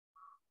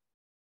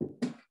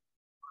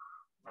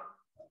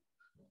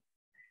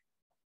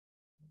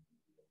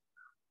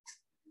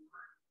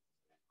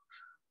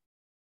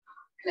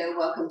Hello,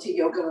 welcome to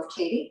Yoga with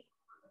Katie.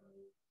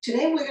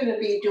 Today we're going to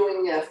be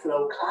doing a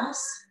flow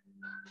class.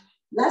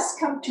 Let's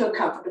come to a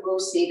comfortable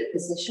seated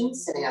position,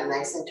 sitting up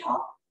nice and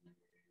tall.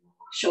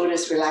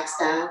 Shoulders relaxed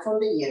down from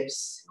the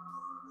ears.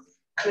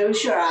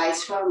 Close your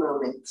eyes for a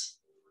moment.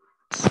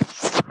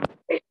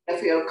 Take a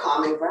few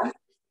calming breath.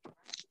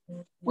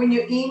 When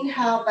you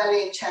inhale,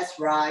 belly and chest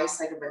rise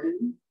like a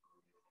balloon.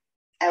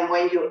 And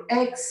when you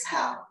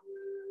exhale,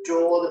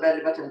 draw the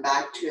belly button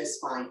back to your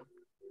spine.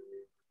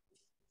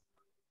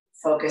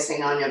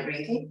 Focusing on your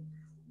breathing,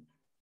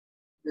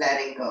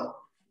 letting go.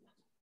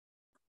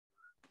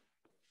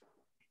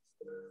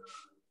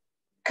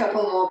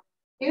 Couple more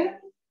here.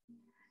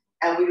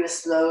 And we will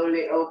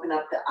slowly open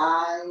up the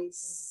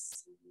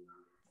eyes.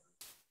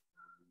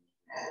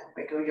 And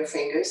wiggle your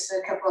fingers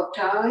a couple of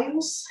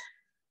times.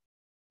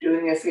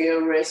 Doing a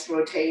few wrist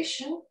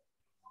rotation.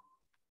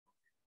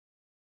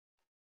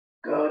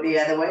 Go the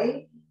other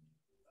way.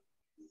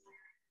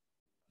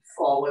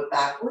 Forward,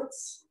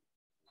 backwards.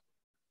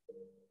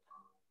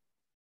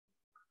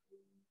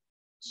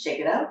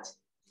 Shake it out.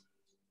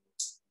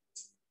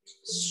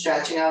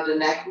 Stretching out the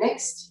neck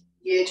next.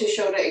 Ear to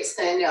shoulder,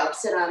 extend your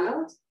opposite arm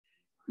out.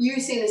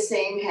 Using the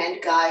same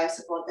hand guide to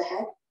support the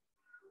head.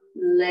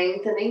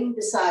 Lengthening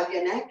the side of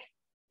your neck.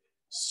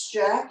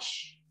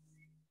 Stretch.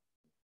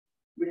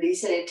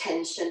 Release any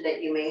tension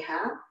that you may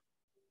have.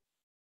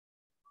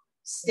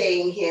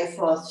 Staying here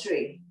for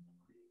 3,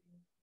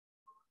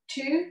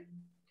 2,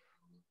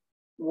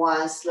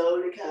 1.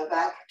 Slowly come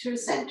back to the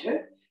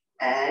center.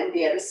 And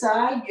the other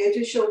side, ear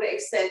to shoulder,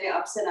 extend your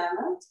opposite arm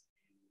out.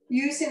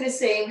 Using the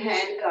same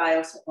hand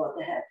guide to support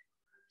the head.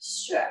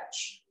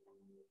 Stretch.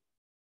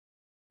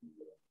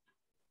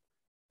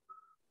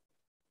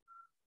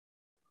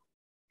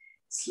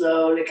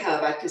 Slowly come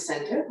back to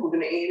center. We're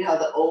going to inhale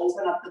to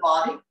open up the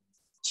body.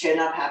 Chin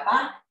up, head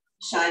back.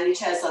 Shine your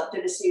chest up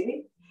to the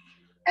ceiling.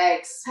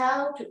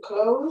 Exhale to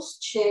close,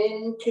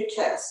 chin to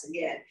chest.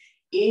 Again,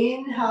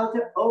 inhale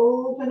to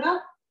open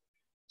up.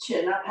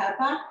 Chin up, head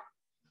back.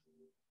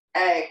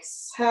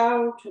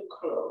 Exhale to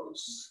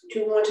close.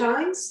 2 more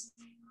times.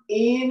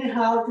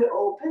 Inhale to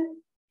open.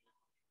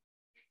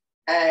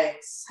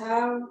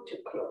 Exhale to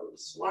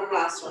close. One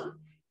last one.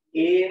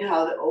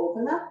 Inhale to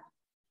open up.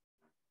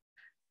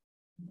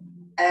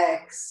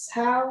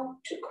 Exhale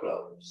to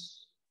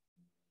close.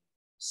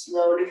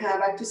 Slowly come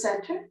back to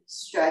center.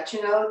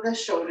 Stretching out the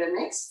shoulder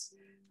next.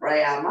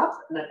 Right arm up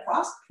and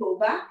across. Pull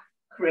back,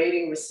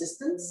 creating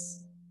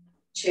resistance.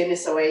 Chin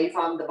is away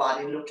from the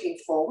body, looking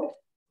forward.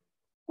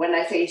 When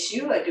I face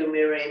you, I do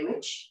mirror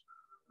image.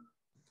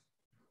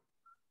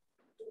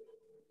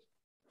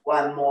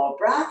 One more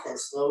breath and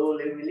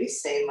slowly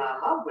release. Same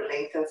arm up. We'll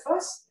lengthen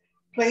first.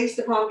 Place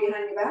the palm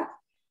behind your back.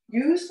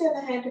 Use the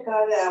other hand to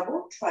guide the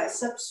elbow.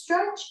 Tricep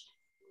stretch.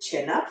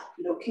 Chin up,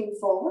 looking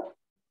forward.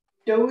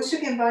 Those who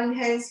can bind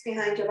hands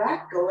behind your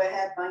back, go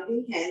ahead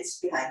binding hands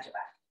behind your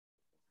back.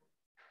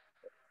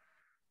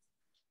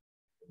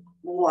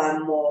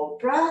 One more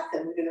breath,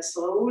 and we're going to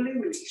slowly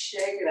release.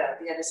 Shake it out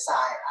the other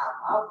side,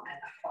 arm up and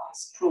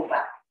across. Pull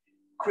back,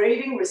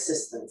 creating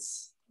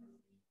resistance.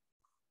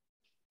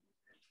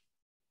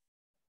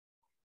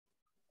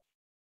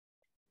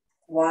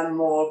 One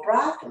more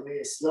breath, and we're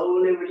going to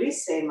slowly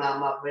release. Same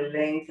arm up, we'll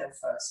lengthen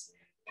first.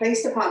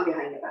 Place the palm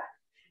behind your back.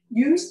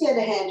 Use the other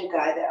hand to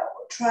guide the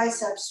elbow.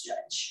 Tricep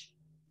stretch.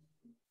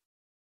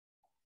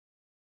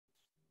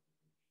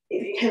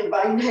 If you can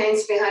bind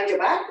hands behind your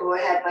back, go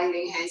ahead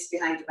binding hands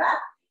behind your back.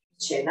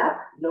 Chin up,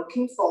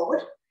 looking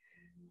forward.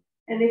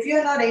 And if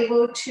you're not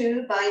able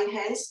to bind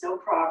hands, no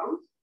problem.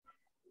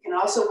 You can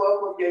also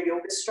work with your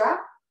yoga strap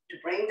to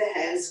bring the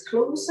hands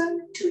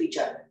closer to each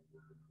other.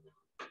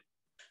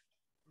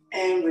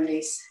 And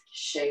release,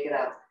 shake it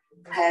out.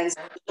 Hands,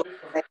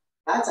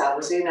 that's I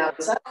was in, I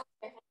was up.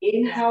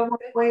 Inhale one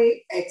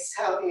way,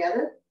 exhale the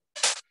other.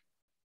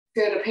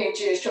 Feel the pinch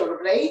in your shoulder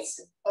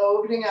blades,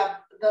 opening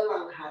up the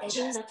lung hatches.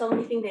 I think that's the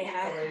only thing they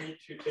have. I need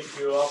to take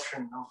your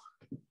option now.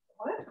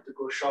 What? To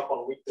go shop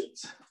on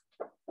weekdays.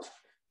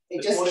 They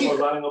This just morning keep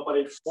we're lining up at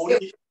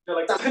 8:40. They're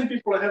like 10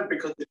 people ahead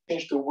because they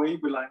changed the way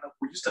we line up.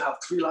 We used to have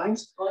 3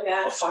 lines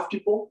of 5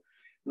 people.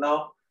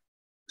 Now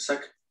it's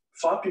like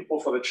 5 people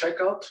for the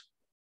checkout.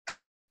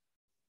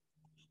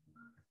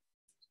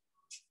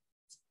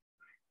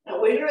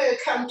 Now we're going to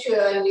come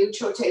to a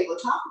neutral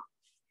tabletop.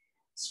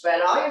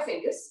 Spread all your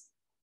fingers.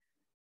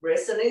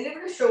 Wrists and into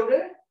the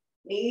shoulder.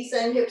 Knees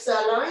and hips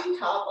are aligned.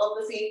 Top of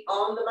the feet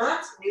on the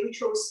mat.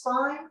 Neutral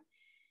spine.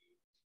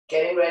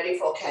 Getting ready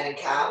for cat and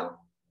cow.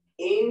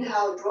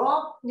 Inhale,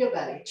 drop your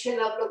belly. Chin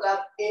up, look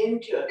up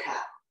into a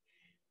cow.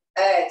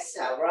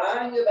 Exhale,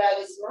 round your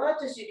belly as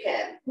much as you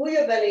can. Pull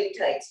your belly in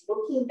tight,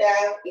 looking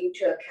down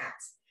into a cat.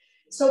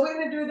 So we're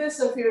going to do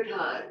this a few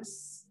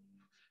times.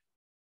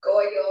 Go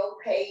at your own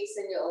pace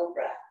and your own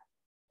breath.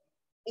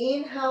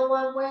 Inhale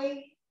one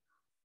way,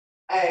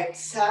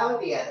 exhale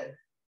the other.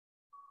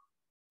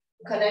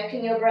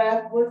 Connecting your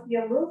breath with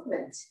your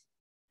movement.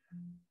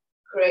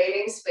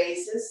 Creating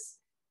spaces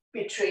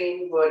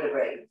between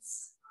vertebrae.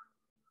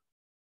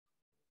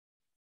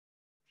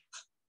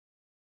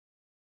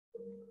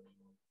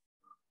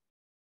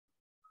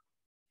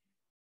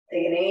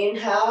 Take an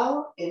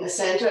inhale, in the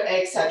center,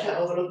 exhale, turn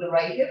overlook the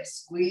right hip,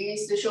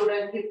 squeeze the shoulder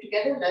and hip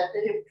together, let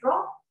the hip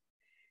drop.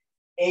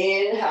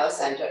 Inhale,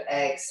 center,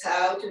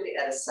 exhale to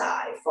the other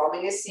side,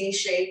 forming a C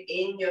shape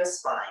in your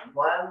spine.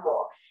 One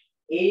more.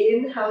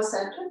 Inhale,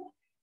 center,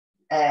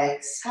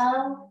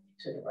 exhale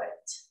to the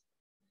right.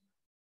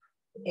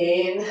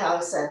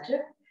 Inhale,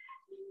 center,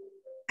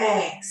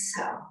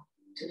 exhale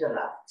to the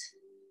left.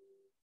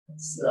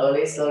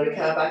 Slowly, slowly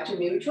come back to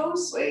neutral,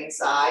 swing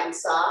side to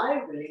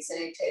side, release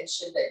any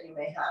tension that you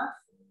may have.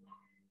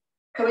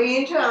 Coming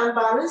into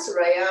unbalance,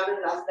 right arm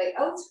and left leg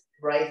out,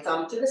 right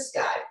thumb to the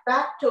sky,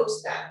 back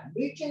toes down,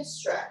 reach and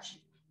stretch.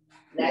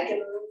 Neck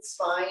and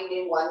spine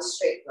in one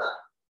straight line.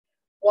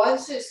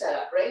 Once you set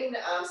up, bring the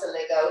arms and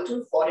leg out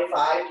to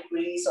 45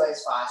 degrees or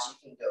as far as you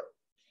can go.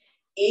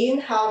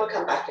 Inhale to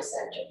come back to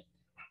center.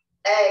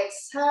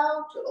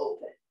 Exhale to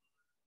open.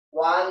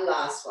 One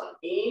last one.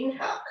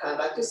 Inhale, come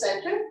back to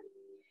center.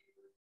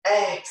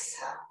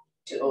 Exhale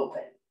to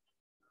open.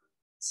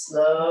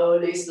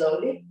 Slowly,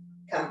 slowly,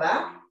 come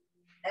back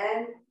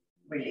and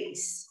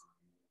release.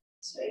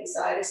 Swing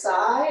side to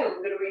side. We're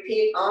going to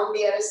repeat on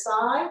the other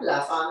side.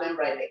 Left arm and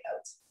right leg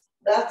out.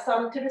 Left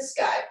thumb to the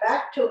sky.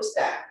 Back toes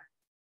down.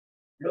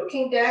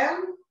 Looking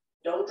down.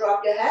 Don't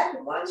drop your head.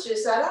 Once you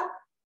set up,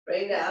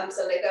 bring the arms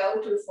and leg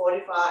out to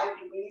 45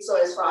 degrees or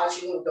as far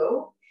as you can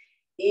go.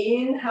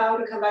 Inhale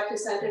to come back to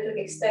center to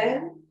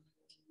extend.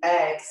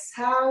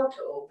 Exhale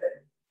to open.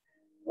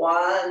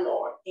 One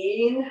more.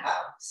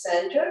 Inhale,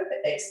 center,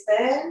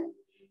 extend.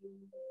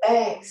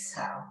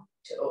 Exhale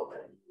to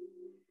open.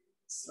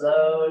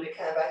 Slowly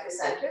come back to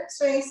center.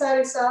 Swing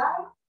side to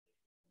side.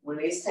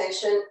 Release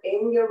tension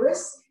in your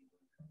wrist.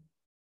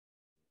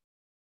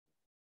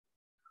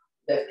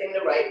 Lifting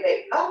the right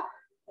leg up.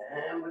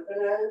 And we're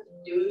gonna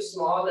do a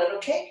small little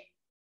kick.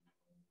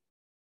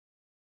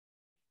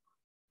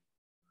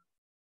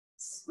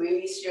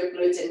 Squeeze your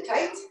glutes in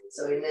tight.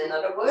 So in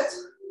other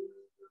words,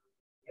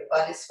 your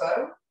butt is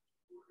firm.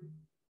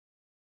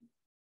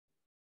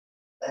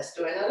 Let's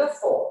do another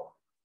 4,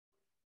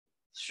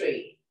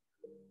 3,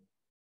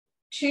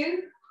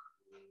 2,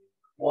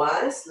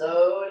 1.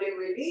 Slowly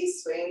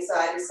release, swing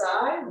side to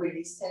side,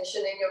 release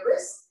tension in your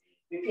wrist.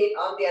 Repeat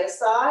on the other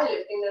side,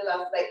 lifting the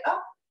left leg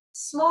up.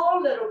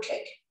 Small little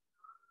kick.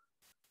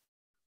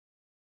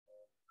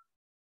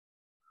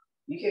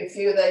 You can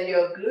feel that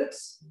your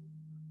glutes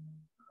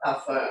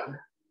are firm.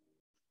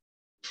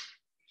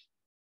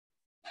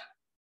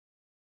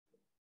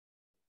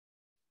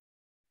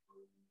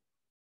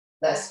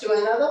 Let's do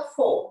another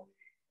 4,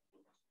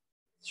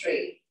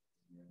 3,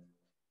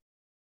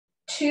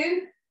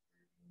 2,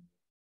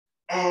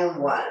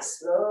 and 1.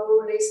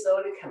 Slowly,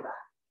 slowly come back.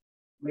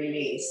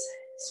 Release,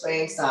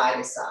 swing side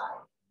to side.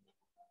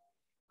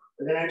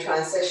 We're gonna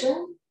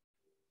transition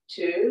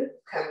to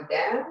come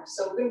down.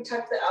 So we're gonna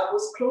tuck the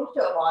elbows close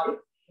to our body,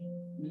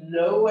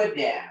 lower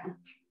down.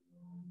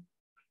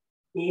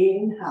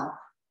 Inhale,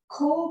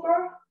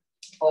 cobra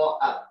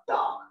or up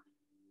dog.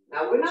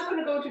 Now we're not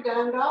gonna go to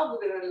down dog,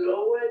 we're gonna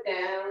lower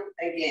down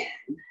again.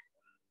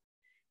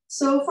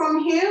 So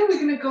from here, we're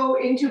gonna go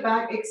into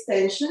back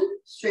extension,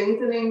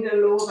 strengthening the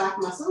lower back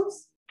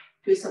muscles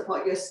to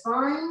support your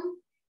spine,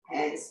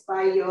 hands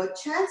by your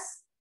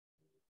chest,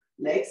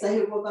 legs are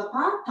hip width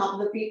apart, top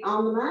of the feet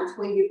on the mat.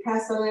 When you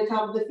press on the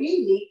top of the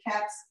feet,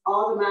 kneecaps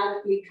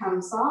automatically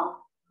comes off.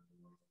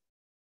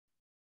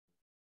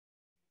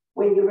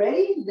 When you're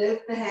ready,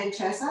 lift the hand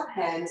chest up,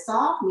 hands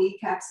off,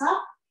 kneecaps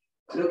up,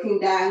 looking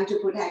down to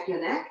protect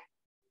your neck.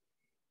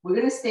 We're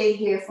gonna stay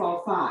here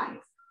for 5,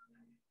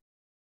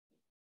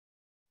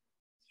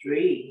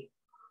 3,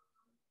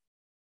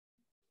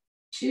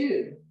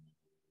 2,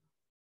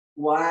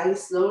 1.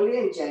 Slowly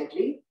and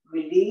gently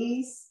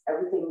release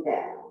everything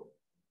down.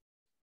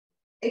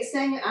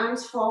 Extend your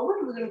arms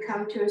forward. We're gonna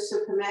come to a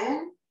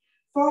Superman.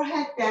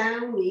 Forehead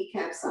down,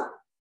 kneecaps up.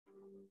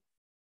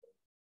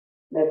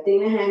 Lifting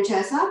the hand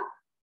chest up,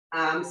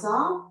 arms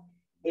off.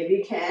 If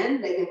you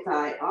can, leg and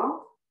thigh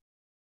off.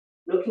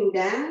 Looking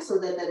down so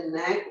that the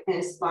neck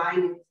and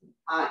spine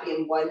are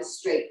in one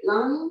straight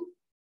line.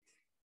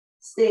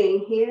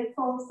 Staying here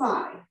for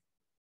 5,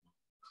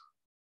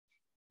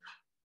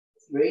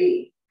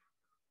 3,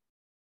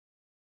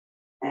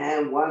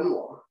 and 1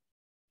 more.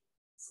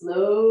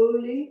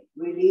 Slowly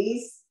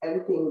release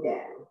everything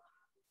down.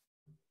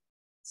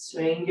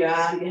 Swing your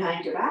arm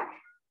behind your back.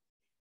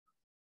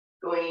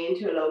 Going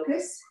into a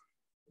locust.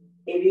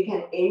 If you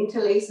can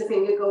interlace the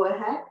finger, go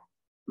ahead.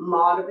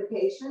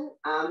 Modification,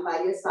 arm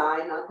by your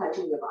side, not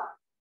touching your body.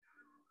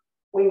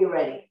 When you're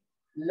ready,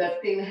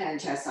 lifting the hand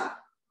chest up.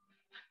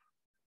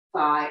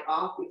 Thigh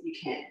off if you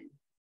can.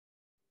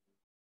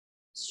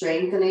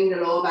 Strengthening the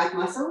lower back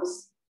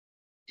muscles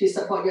to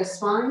support your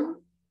spine,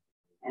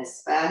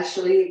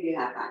 especially if you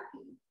have back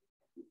pain.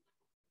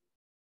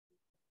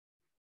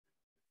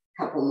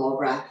 Couple more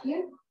breaths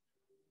here.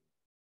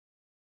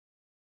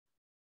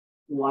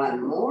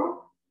 1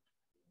 more.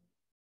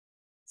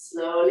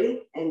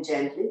 Slowly and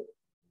gently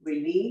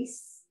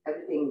release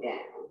everything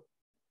down.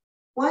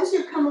 Once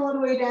you've come all the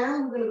way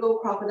down, we're gonna go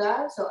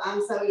crocodile. So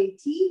arms out in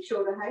T,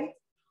 shoulder height.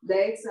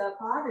 Legs are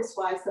apart,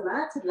 squats the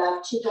mat,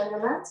 left cheek on the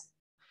mat,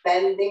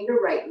 bending the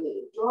right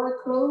knee. Draw it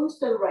close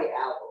to the right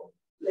elbow.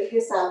 Make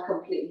yourself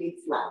completely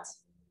flat.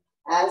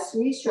 As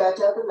we stretch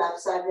out the left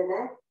side of the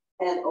neck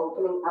and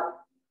opening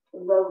up the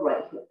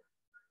right hip.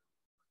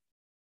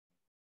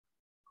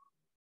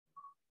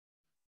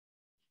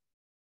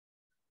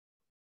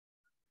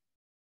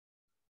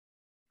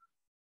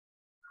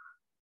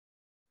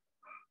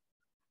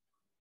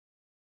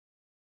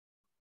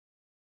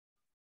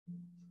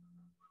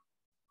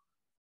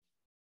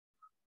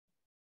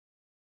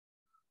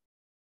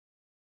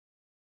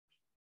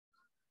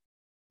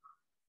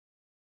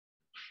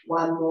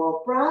 One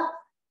more breath.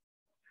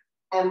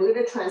 And we're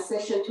going to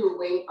transition to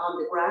wing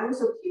on the ground.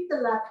 So keep the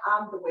left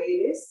arm the way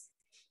it is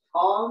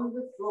on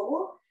the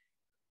floor.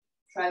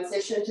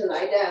 Transition to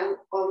lie down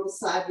on the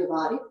side of your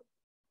body.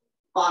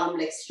 Bottom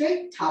leg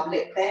straight, top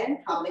leg bend.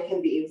 Top leg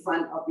can be in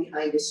front or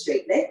behind the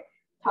straight leg.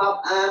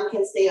 Top arm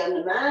can stay on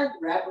the mat,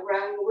 wrap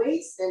around your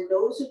waist. And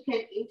those who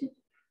can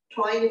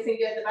intertwine your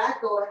finger at the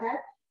back, go ahead.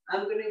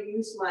 I'm going to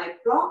use my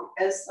block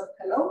as a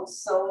pillow.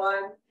 So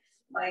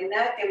my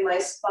neck and my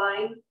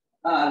spine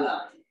are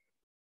aligned.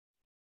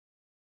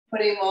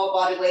 Putting more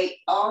body weight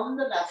on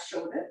the left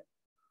shoulder.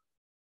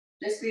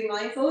 Just be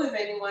mindful of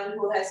anyone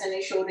who has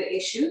any shoulder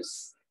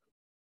issues.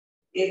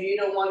 If you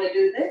don't want to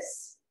do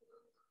this,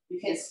 you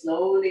can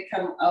slowly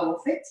come out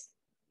of it.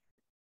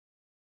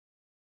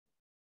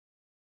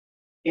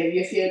 If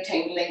you feel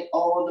tingling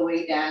all the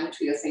way down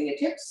to your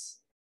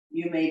fingertips,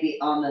 you may be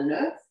on a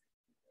nerve.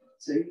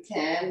 So you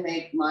can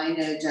make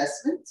minor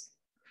adjustments.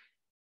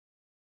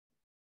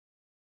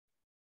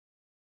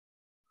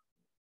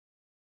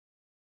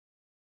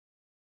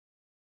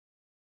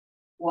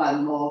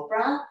 One more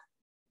breath.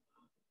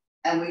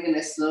 And we're going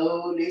to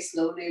slowly,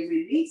 slowly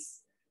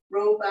release.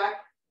 Roll back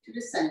to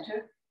the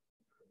center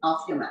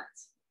of your mat.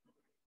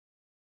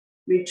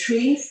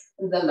 Retrieve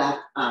the left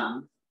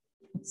arm.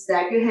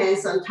 Stack your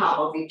hands on top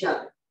of each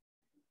other.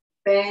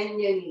 Bend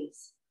your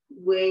knees.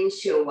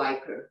 Windshield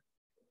wiper.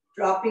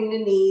 Dropping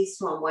the knees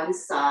from one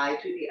side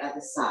to the other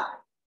side.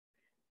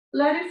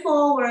 Let it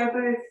fall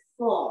wherever it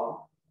falls.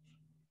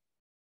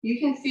 You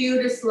can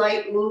feel the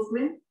slight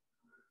movement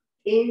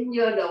in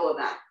your lower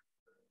back.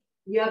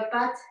 Your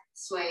butt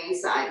swaying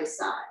side to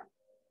side.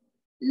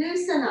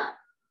 Loosen up.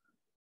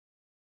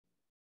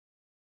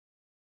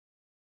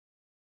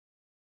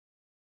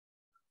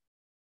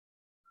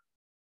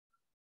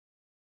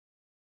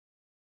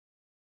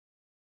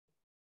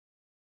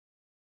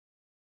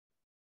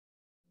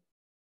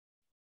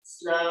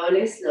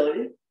 Slowly,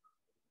 slowly,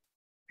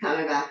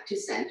 coming back to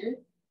center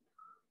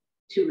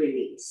to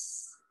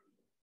release.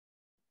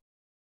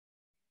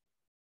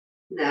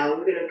 Now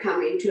we're going to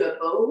come into a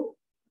bow.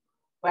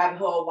 Grab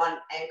hold one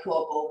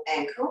ankle, both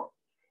ankle.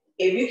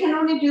 If you can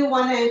only do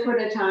one ankle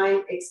at a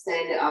time,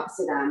 extend the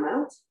opposite arm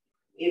out.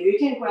 If you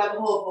can grab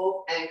hold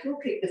both ankle,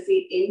 kick the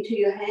feet into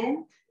your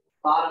hand,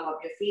 bottom of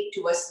your feet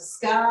towards the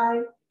sky,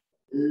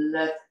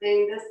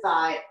 lifting the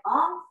thigh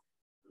off.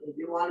 If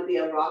you want to be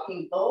a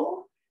rocking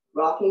bow,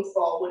 rocking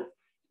forward,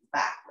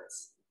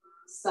 backwards,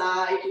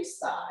 side to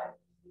side,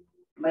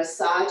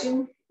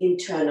 massaging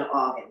internal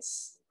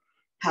organs,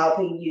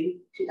 helping you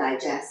to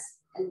digest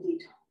and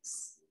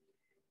detox.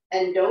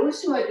 And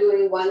those who are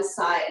doing one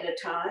side at a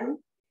time,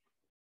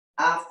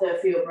 after a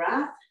few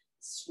breaths,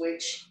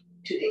 switch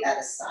to the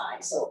other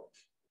side. So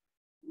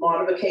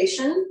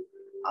multiplication,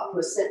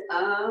 opposite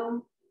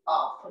arm,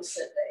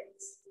 opposite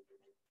legs.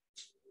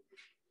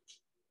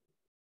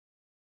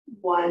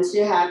 Once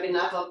you have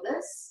enough of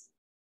this,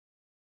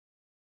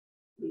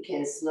 you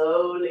can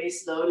slowly,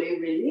 slowly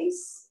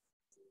release.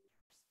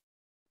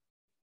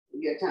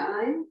 Your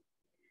time.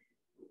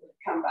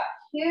 Come back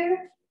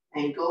here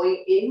and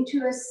going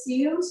into a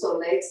seal. So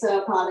legs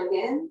are apart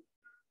again.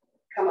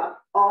 Come up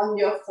on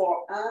your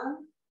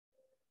forearm.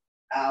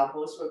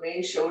 Elbows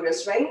remain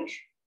shoulders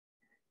range.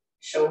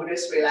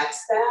 Shoulders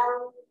relax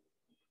down.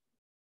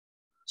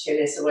 Chin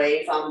is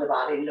away from the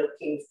body,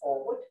 looking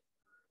forward.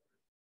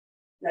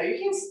 Now you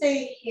can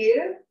stay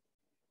here.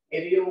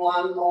 If you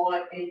want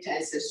more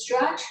intensive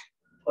stretch,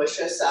 push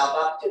yourself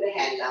up to the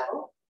hand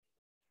level.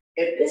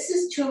 If this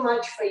is too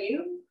much for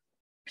you,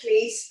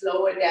 please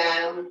lower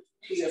down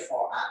to your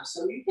forearm.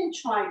 So you can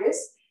try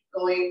this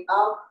going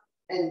up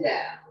and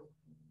down.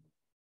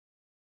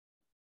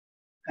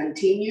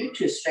 Continue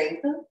to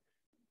strengthen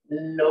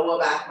lower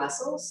back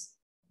muscles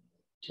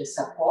to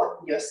support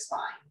your spine,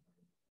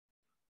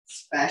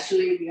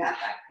 especially if you have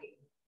back pain.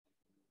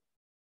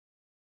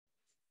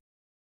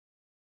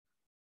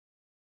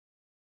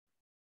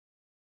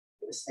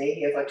 We'll stay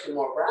here for 2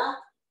 more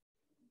breaths.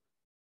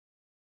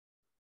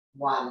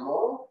 1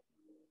 more.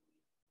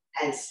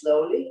 And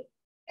slowly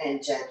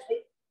and gently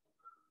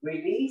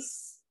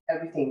release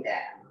everything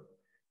down.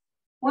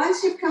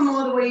 Once you've come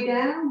all the way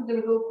down, we're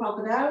going to go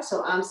crocodile.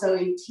 So arms are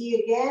in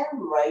T again,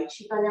 right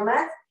cheek on your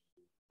mat,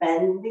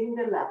 bending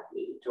the left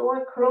knee,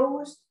 draw it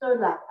close to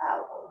the left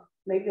elbow.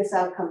 Make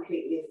yourself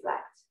completely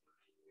flat.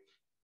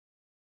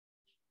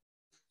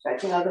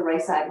 Stretching out the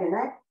right side of your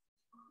neck,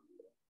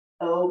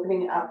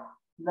 opening up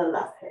the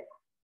left hip.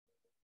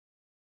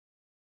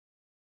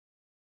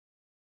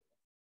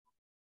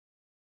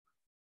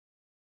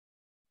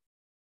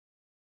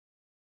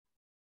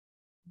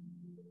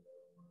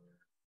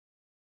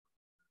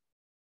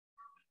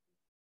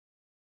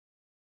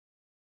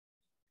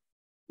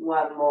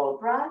 One more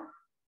breath.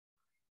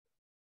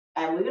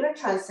 And we're gonna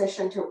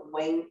transition to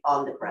wing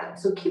on the ground.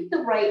 So keep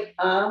the right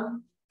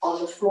arm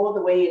on the floor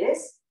the way it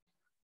is.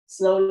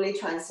 Slowly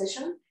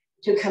transition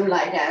to come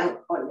lie down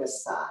on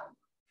this side.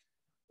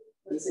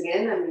 Once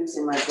again, I'm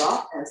using my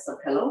block as a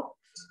pillow.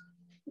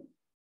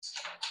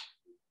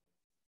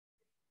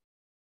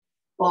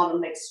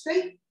 Bottom leg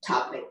straight,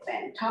 top leg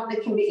bend. Top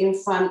leg can be in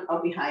front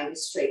or behind the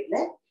straight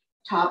leg.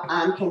 Top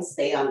arm can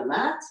stay on the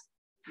mat.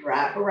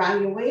 Wrap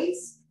around your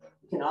waist.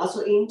 You can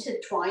also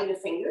intertwine the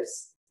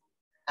fingers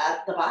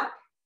at the back.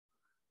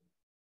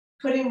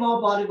 Putting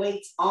more body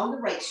weight on the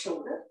right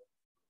shoulder.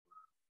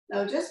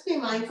 Now just be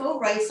mindful,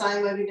 right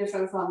side might be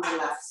different from the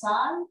left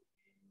side.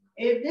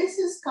 If this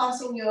is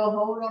causing you a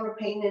whole lot of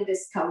pain and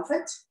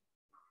discomfort,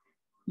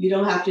 you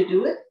don't have to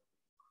do it.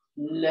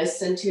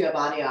 Listen to your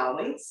body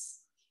always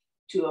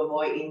to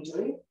avoid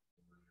injury.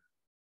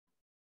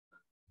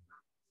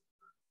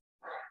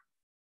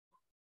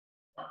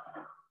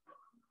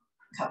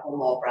 Couple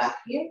more breaths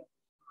here.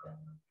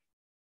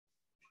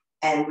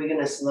 And we're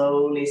gonna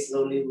slowly,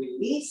 slowly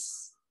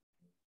release.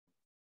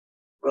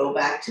 Roll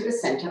back to the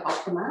center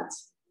of the mat.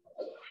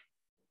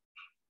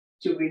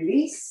 To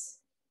release.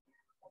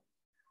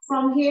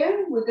 From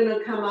here, we're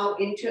gonna come out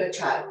into a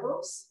child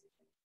pose.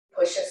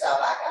 Push yourself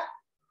back up.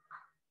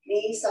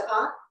 Knees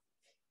apart,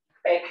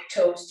 back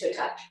toes to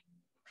touch.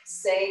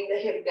 Sink the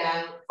hip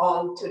down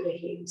onto the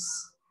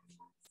hips.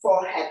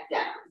 Forehead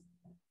down.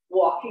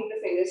 Walking the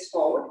fingers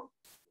forward.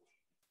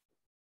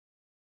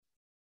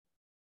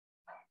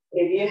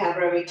 If you have a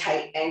very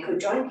tight ankle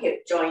joint,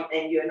 hip joint,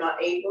 and you're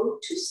not able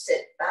to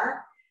sit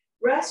back,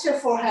 rest your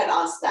forehead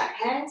on stacked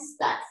hands,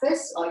 stacked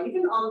fists, or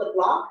even on the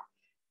block.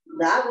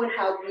 That would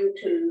help you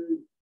to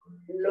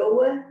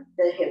lower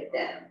the hip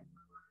down.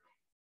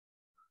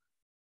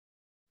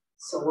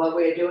 So what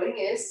we're doing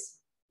is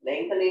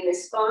lengthening the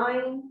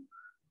spine,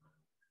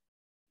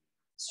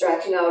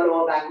 stretching our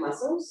lower back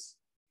muscles,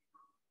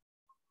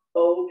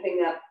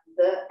 opening up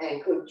the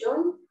ankle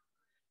joint,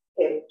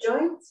 hip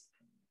joint,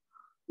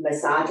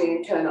 massaging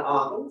internal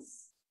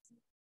organs,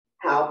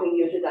 helping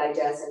you to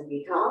digest and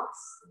detox,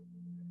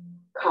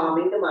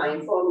 calming the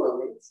mind for a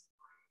moment,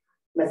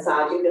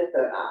 massaging the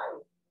third eye.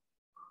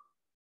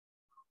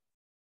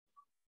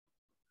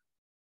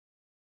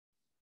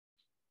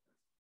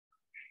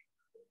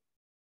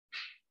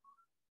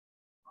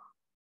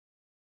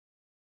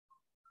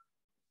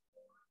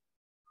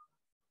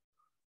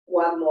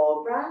 One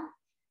more breath,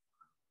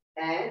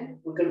 and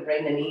we're going to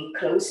bring the knee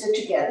closer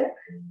together,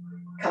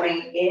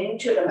 coming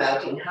into the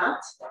mountain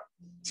heart.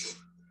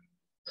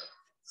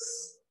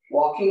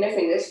 Walking the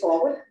fingers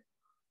forward.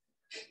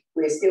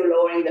 We're still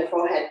lowering the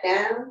forehead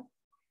down,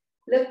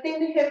 lifting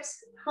the hips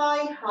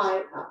high,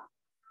 high up.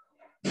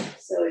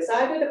 So it's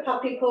either the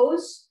puppy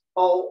pose,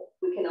 or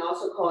we can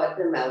also call it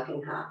the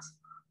mountain heart.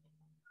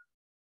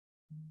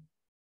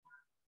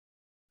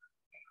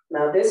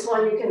 Now this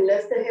one, you can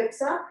lift the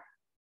hips up.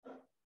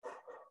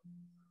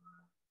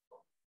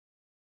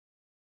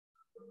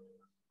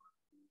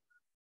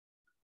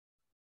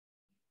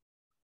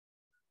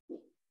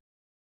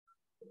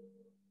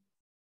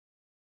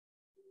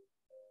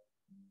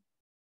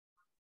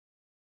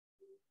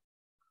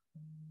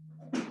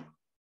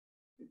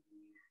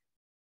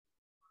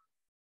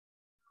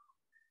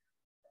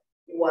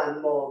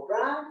 One more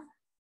breath.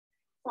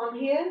 From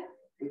here,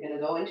 we're going to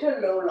go into a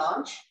low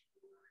lunge.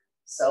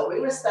 So we're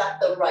going to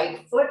start the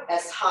right foot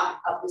as high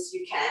up as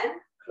you can,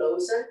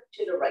 closer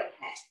to the right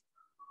hand.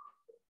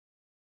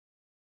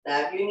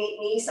 Now, if you need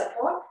knee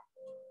support,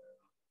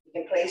 you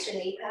can place your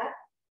knee pad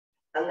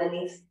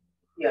underneath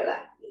your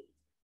left knee.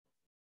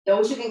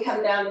 Those who can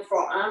come down the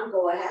forearm,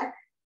 go ahead.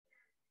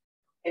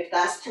 If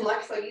that's too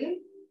much for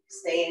you,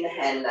 stay in the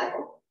hand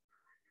level.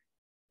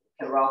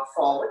 You can rock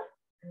forward,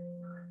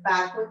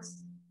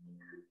 backwards,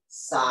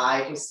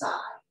 side to side.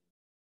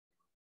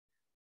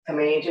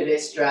 Coming into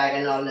this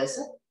dragon or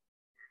lizard,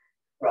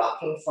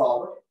 rocking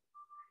forward,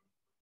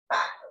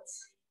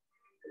 backwards.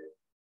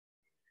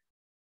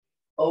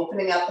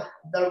 Opening up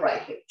the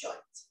right hip joint.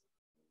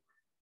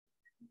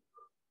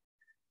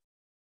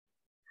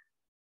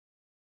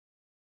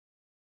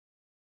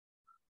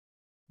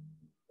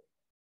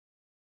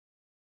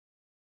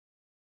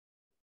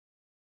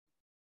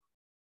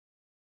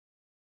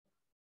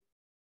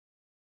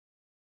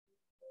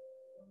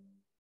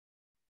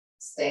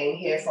 Staying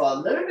here for a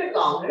little bit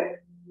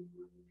longer.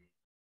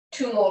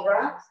 2 more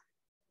breaths.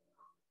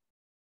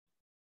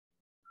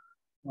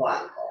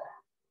 1 more.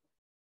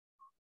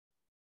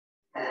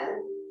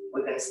 And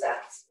we're going to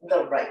step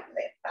the right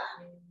leg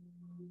back.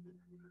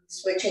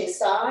 Switching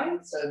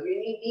sides. So if you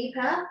need knee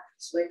pad,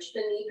 switch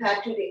the knee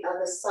pad to the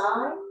other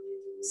side.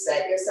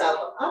 Set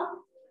yourself up.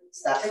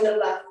 Stepping the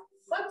left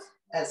foot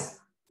as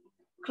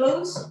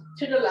close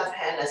to the left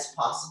hand as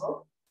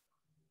possible.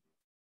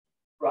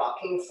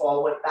 Rocking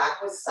forward,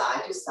 backwards,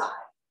 side to side.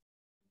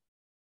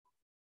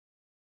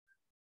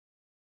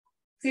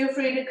 Feel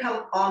free to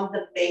come on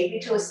the baby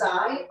toe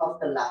side of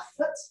the left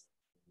foot.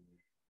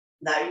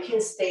 Now you can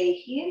stay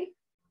here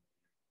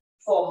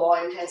for a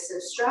more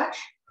intensive stretch.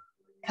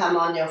 Come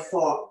on your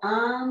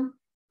forearm,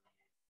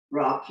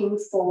 rocking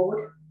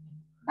forward,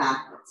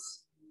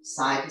 backwards,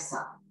 side to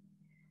side.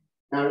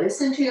 Now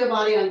listen to your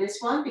body on this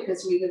one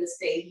because we're going to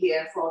stay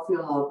here for a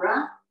few more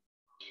breaths.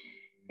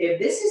 If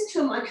this is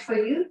too much for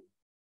you,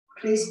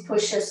 please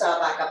push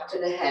yourself back up to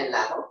the head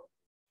level.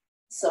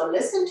 So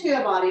listen to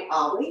your body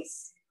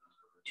always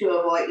to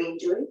avoid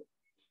injury.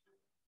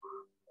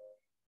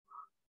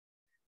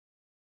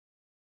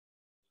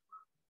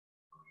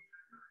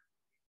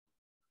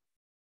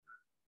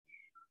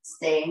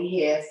 Staying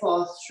here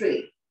for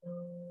 3,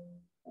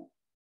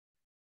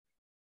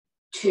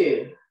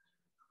 2,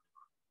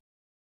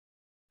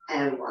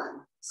 and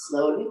 1.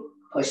 Slowly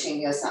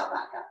pushing yourself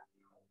back up.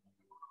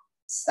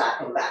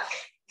 Stepping back.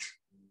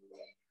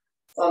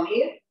 From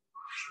here,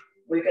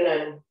 we're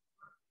gonna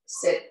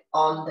sit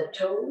on the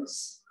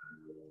toes.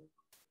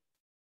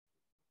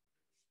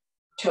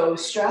 Toe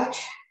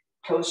stretch.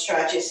 Toe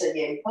stretch is a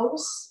yin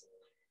pose,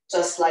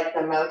 just like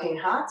the melting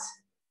heart.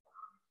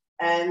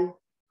 And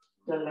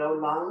the low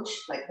lunge,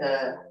 like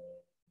the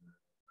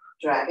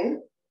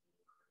dragon.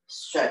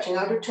 Stretching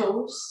out the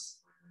toes.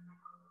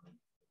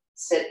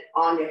 Sit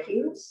on your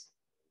heels.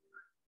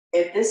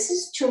 If this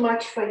is too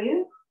much for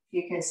you,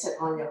 you can sit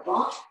on your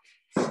block.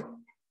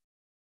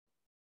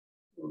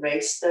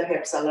 Raise the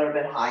hips a little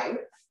bit higher.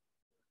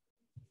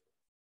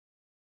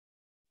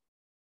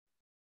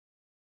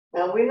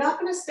 Now we're not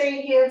going to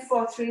stay here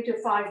for 3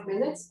 to 5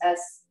 minutes as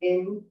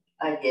in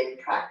a yin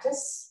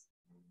practice.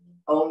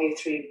 Only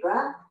 3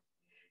 breaths.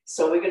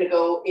 So we're going to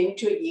go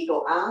into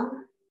eagle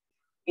arm.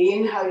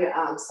 Inhale your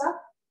arms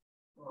up.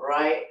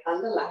 Right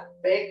and the left.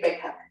 Big, big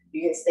hug.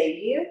 You can stay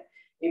here.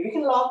 If you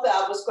can lock the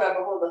elbows, grab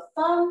a hold of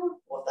the thumb,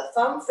 with the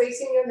thumb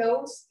facing your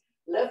nose.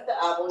 Lift the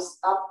elbows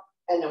up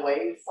and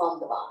away from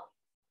the body.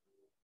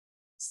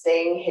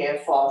 Staying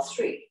here for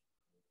 3,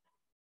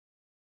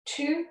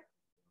 2,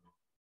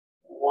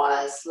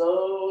 1.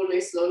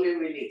 Slowly, slowly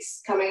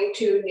release. Coming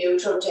to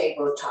neutral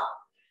tabletop.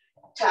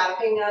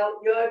 Tapping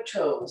out your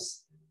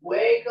toes.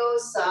 Wiggle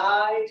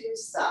side to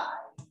side.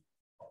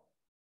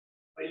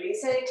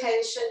 Release any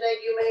tension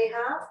that you may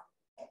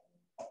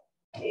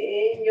have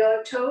in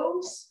your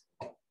toes.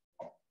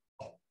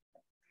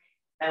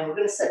 And we're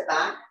going to sit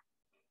back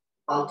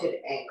onto the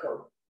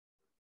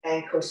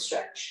ankle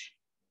stretch.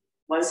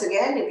 Once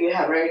again, if you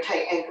have very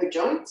tight ankle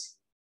joints,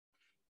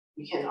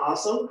 you can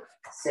also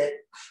sit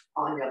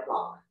on your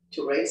block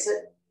to raise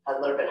it a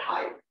little bit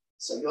higher.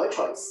 So your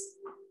choice.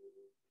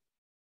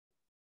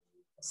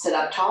 Sit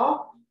up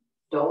tall,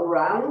 don't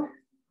round,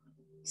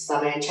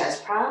 stomach and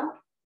chest proud.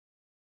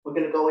 We're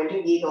going to go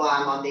into eagle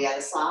arm on the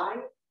other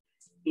side.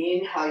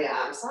 Inhale your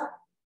arms up.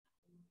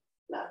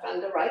 Left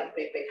and the right,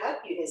 big, big hug.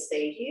 You can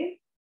stay here.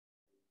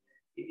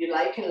 If you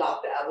like, you can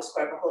lock the elbows,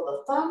 grab a hold of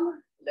the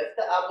thumb, lift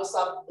the elbows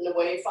up and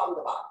away from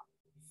the bottom,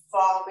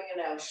 forming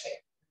an L shape.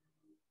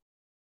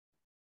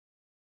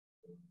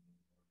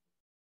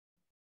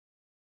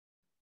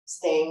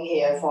 Staying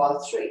here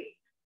for 3,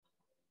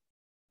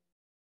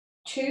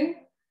 2,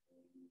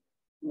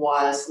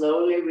 1.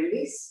 Slowly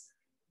release.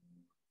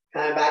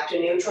 Coming back to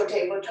neutral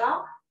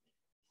tabletop.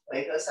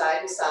 Wiggle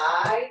side to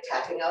side,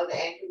 tapping out the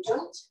ankle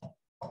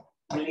joint.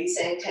 Release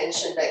any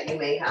tension that you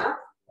may have.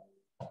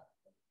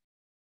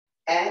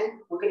 And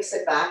we're going to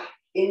sit back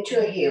into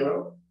a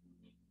hero.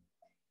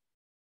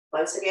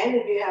 Once again,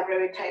 if you have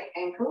very tight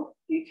ankle,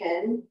 you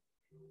can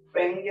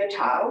bring your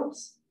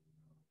towels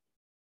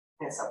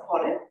and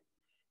support it.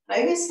 Now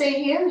you can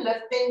stay here,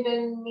 lifting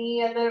the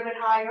knee a little bit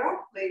higher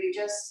up, maybe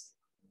just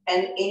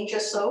an inch or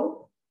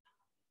so.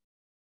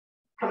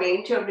 Coming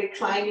into a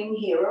reclining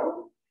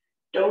hero.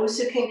 Those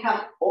who can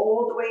come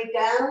all the way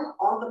down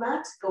on the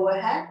mat, go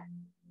ahead.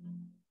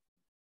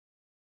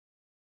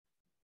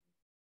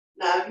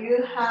 Now, if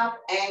you have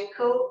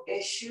ankle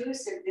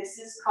issues, if this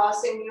is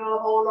causing you a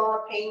whole lot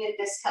of pain and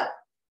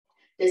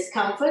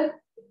discomfort,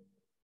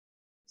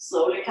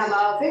 slowly come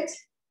out of it,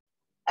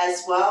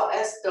 as well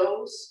as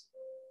those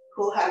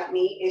who have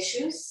knee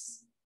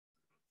issues.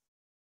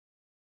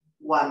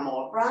 One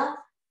more breath,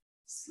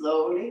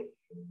 slowly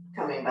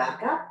coming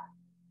back up.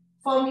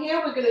 From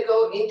here, we're going to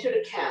go into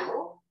the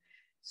camel.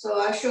 So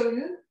I'll show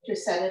you to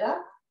set it up.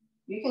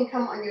 You can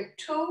come on your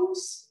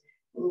toes.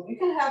 You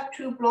can have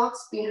 2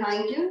 blocks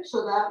behind you,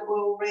 so that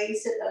will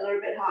raise it a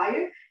little bit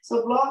higher.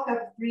 So block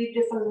have 3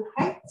 different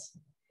heights.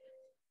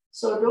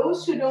 So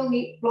those who don't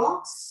need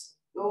blocks,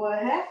 go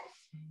ahead.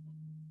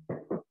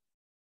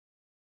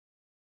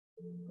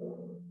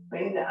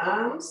 Bring the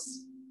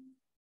arms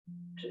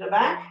to the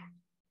back.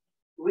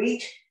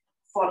 Reach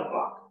for the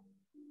block.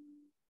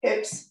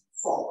 Hips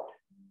forward.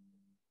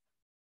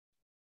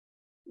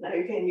 Now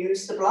you can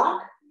use the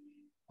block.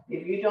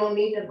 If you don't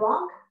need the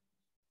block,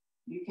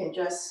 you can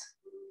just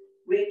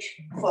reach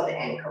for the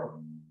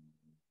ankle.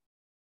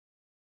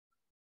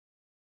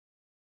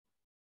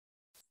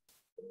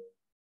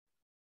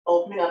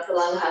 Opening up the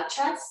lung, heart,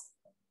 chest.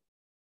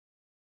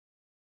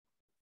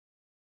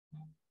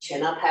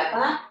 Chin up, head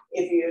back,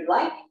 if you'd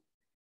like.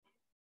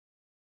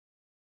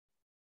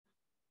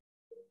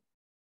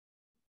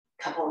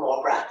 Couple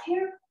more breaths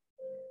here.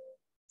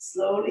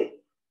 Slowly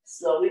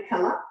Slowly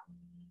come up.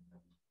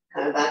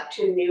 Come back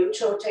to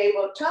neutral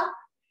tabletop.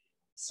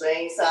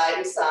 Swing side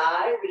to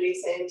side,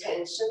 release any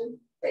tension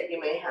that you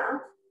may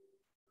have.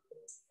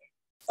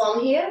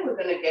 From here, we're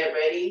going to get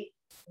ready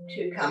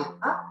to come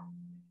up.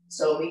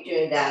 So we're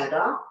doing down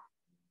dog.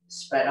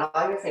 Spread out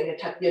your finger,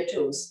 tuck your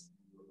toes.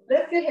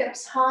 Lift your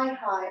hips high,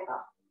 high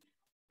up.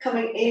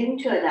 Coming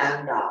into a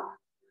down dog.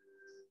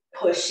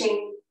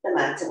 Pushing the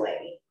mat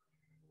away.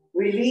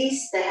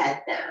 Release the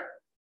head down.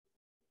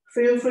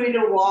 Feel free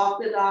to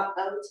walk the dog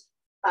out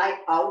by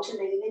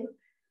alternating,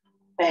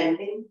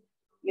 bending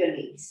your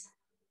knees.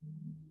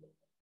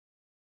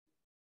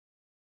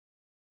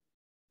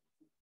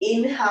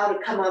 Inhale to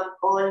come up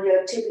on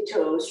your tippy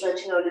toes,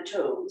 stretching out the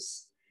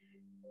toes.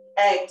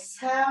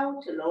 Exhale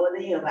to lower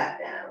the heel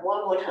back down.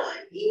 One more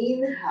time.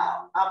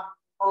 Inhale, up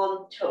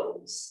on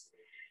toes.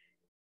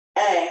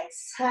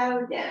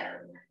 Exhale,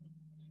 down.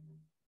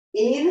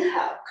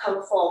 Inhale,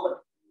 come forward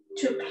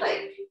to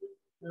plank.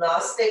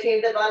 Not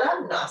sticking the butt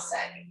up, not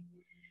sagging.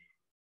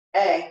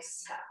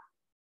 Exhale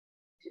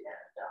to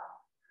down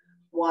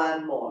dog.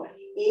 One more.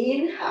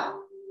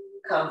 Inhale,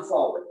 come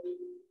forward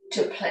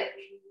to plank.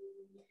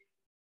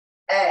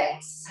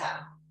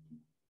 Exhale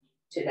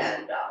to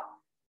down dog.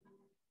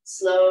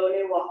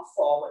 Slowly walk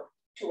forward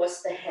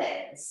towards the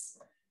hands.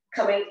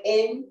 Coming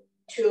in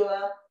to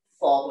a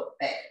forward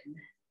bend.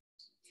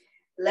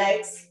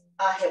 Legs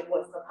are hip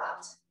width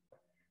apart.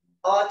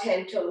 All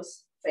 10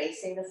 toes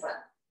facing the front.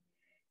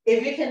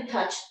 If you can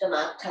touch the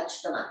mat,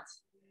 touch the mat.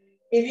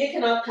 If you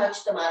cannot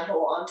touch the mat,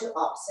 hold on to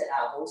opposite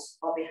elbows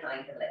or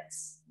behind the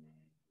legs.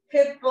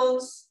 Hip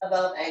bones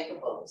above ankle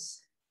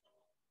bones.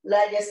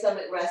 Let your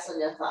stomach rest on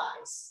your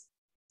thighs.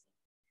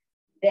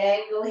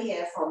 Dangle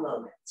here for a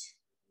moment.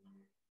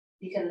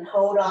 You can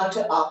hold on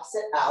to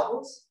opposite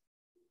elbows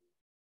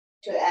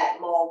to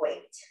add more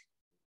weight.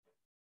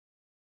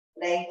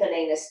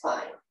 Lengthening the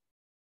spine.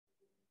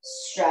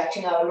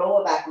 Stretching our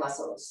lower back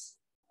muscles.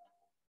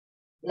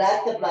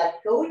 Let the blood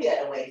go the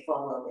other way for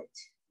a moment.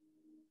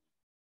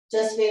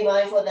 Just be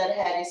mindful that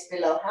head is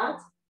below heart.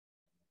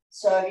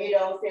 So if you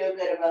don't feel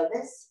good about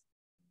this,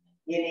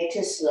 you need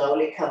to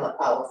slowly come up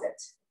out of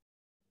it.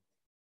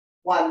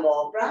 One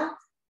more breath.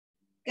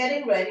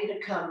 Getting ready to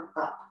come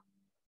up.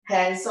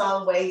 Hands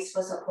on waist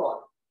for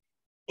support.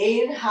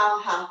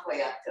 Inhale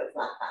halfway up to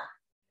flat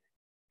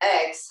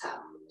back.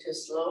 Exhale to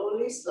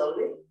slowly,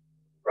 slowly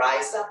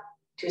rise up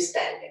to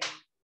standing.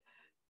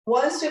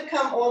 Once you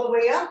come all the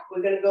way up,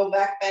 we're going to go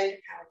back bend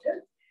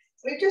counter.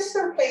 We're just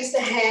going to place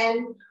the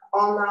hand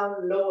on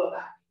our lower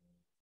back.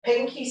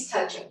 Pinkies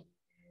touching.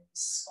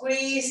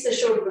 Squeeze the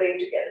shoulder blade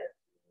together.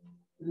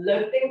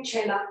 Lifting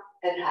chin up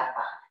and head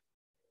back.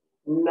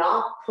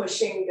 Not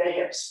pushing the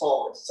hips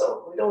forward.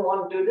 So we don't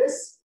want to do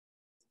this.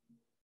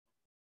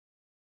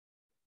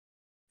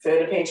 Feel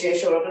the pinch your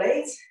shoulder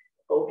blades.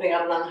 Opening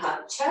up lung,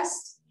 heart,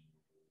 chest.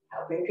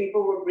 Helping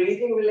people with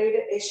breathing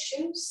related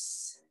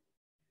issues.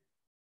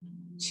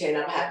 Chin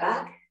up, head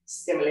back.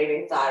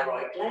 Stimulating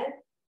thyroid gland.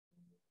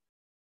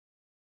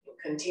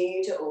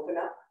 Continue to open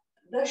up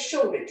the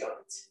shoulder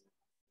joints.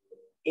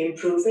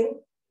 Improving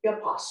your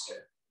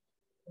posture.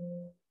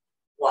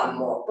 One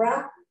more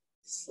breath.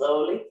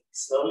 Slowly,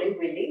 slowly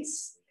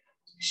release.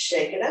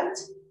 Shake it out.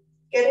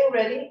 Getting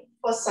ready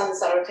for sun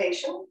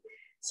salutation.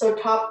 So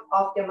top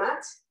of your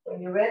mat,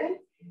 when you're ready,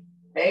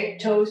 big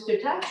toes to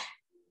touch.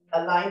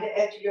 Align the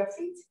edge of your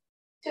feet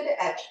to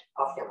the edge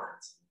of your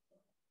mat.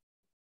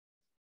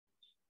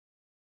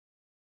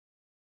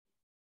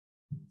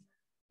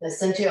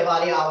 Listen to your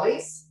body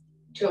always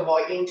to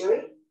avoid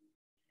injury.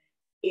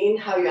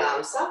 Inhale your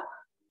arms up,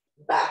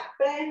 back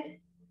bend.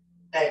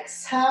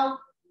 Exhale,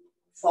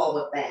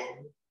 forward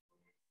bend.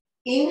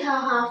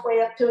 Inhale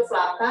halfway up to a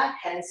flat back,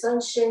 hands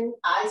on shin,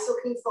 eyes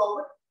looking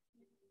forward.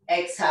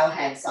 Exhale,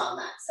 hands on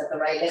mat. Set the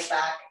right leg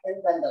back and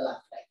then the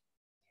left leg.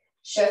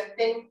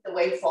 Shifting the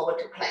weight forward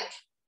to plank.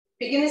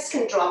 Beginners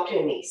can drop to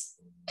your knees.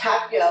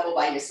 Tap your elbow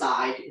by your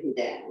side and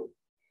down.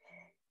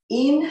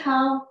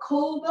 Inhale,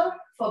 cobra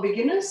for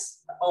beginners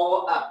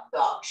or up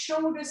dog.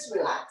 Shoulders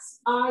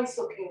relaxed, eyes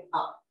looking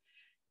up.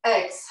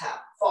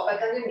 Exhale, fall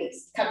back on your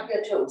knees. Tap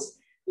your toes.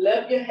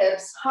 Lift your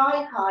hips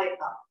high, high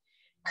up.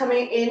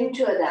 Coming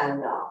into a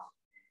down dog.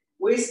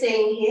 We're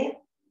staying here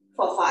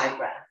for 5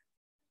 breaths.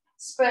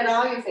 Spread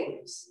out your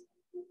fingers.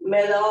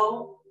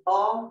 Middle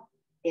or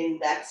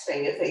index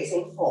finger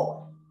facing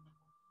forward.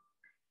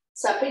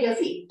 Separate your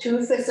feet,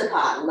 2 fists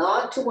apart,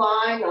 not too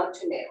wide, not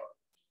too narrow.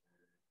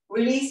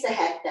 Release the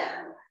head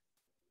down.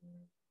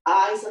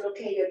 Eyes are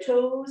looking at your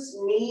toes,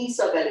 knees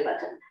or belly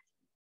button.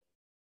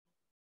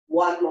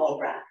 One more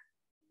breath.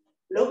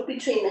 Look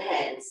between the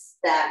hands,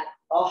 step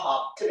or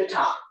hop to the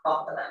top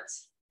of the mat.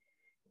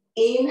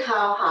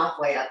 Inhale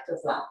halfway up to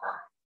flat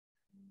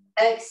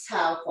back.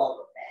 Exhale,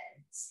 forward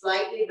bend.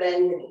 Slightly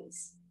bend the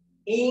knees.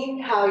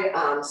 Inhale your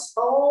arms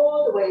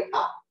all the way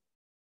up,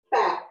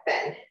 back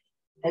bend.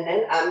 And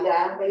then arm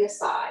down by your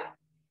side,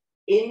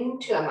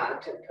 into a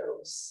mountain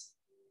pose.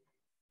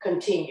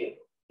 Continue.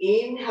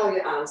 Inhale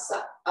your arms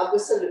up,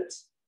 upward salute,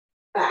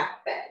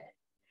 back bend.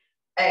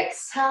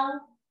 Exhale,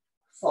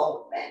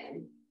 forward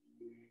bend.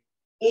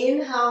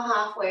 Inhale,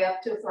 halfway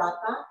up to flat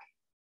back.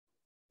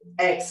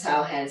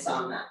 Exhale, hands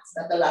on mat.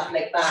 Step the left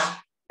leg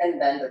back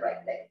and then the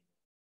right leg.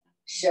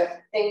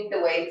 Shifting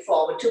the weight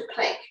forward to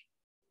plank.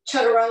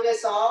 Chaturanga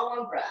is all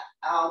one breath.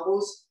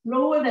 Elbows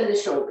lower than the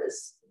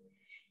shoulders.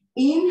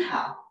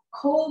 Inhale,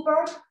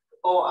 cobra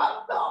or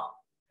up dog.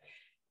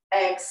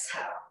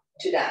 Exhale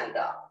to down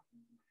dog.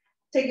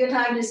 Take your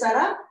time to set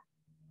up.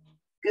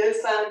 Good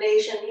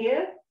foundation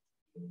here.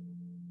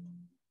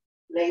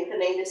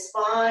 Lengthening the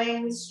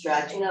spine,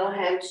 stretching our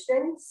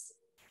hamstrings.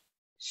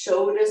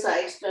 Shoulders are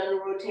external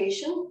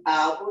rotation,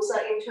 elbows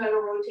are internal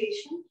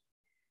rotation.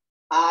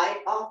 Eye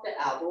of the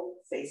elbow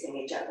facing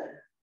each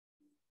other.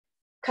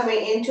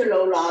 Coming into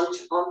low lunge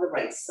on the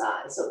right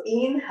side. So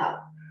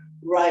inhale,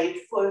 right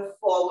foot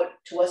forward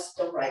towards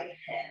the right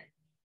hand.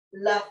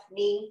 Left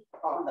knee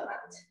on the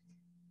mat.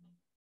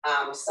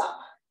 Arms up,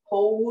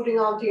 holding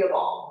onto your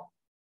ball.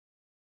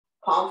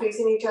 Palm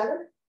facing each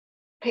other.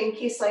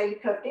 Pinky slightly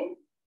curved in.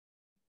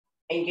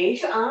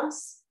 Engage your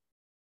arms,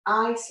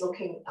 eyes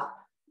looking up.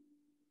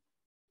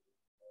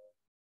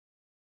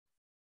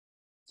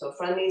 So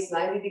front knee is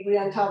 90 degrees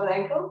on top of the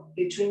ankle,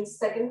 between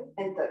second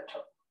and third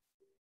toe.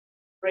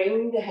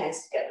 Bring the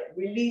hands together.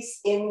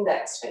 Release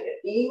index finger.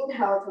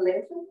 Inhale to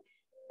lengthen.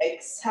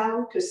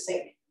 Exhale to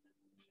sink.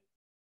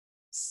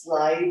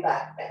 Slide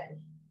back bend.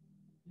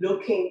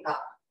 Looking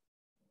up.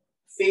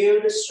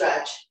 Feel the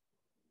stretch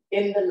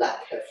in the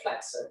lat hip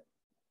flexor.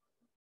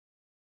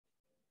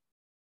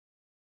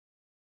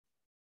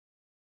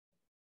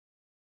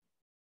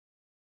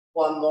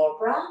 One more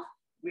breath.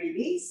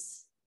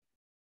 Release.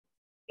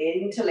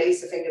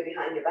 Interlace the finger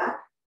behind your back.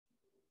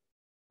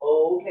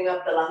 Opening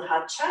up the lung,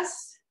 heart,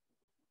 chest.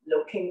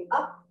 Looking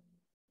up.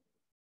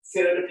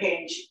 Feel the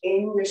pinch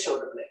in your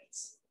shoulder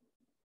blades.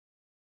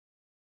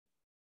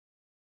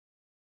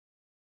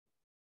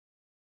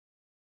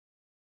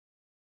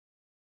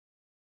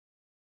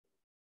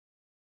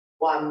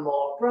 One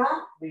more breath.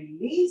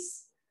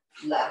 Release.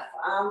 Left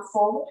arm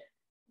forward.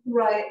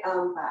 Right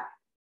arm back.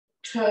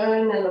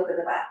 Turn and look at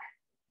the back.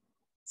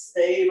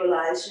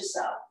 Stabilize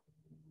yourself.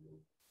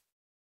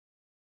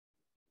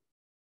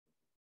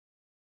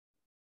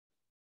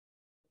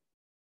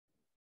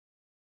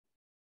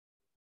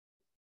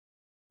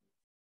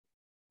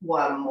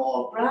 One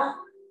more breath.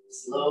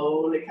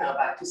 Slowly come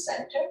back to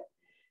center.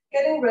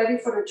 Getting ready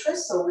for the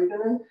twist, so we're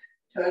gonna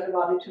turn the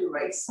body to the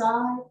right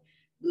side.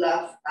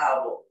 Left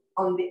elbow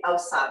on the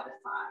outside of the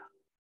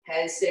thigh.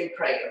 Hands in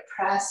prayer.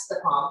 Press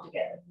the palm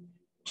together.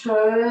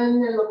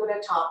 Turn and look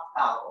at the top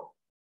elbow.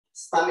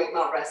 Stomach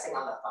not resting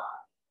on the thigh.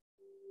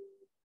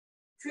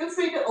 Feel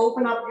free to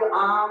open up your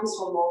arms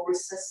for more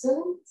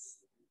resistance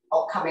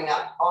or coming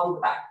up on the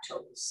back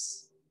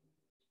toes.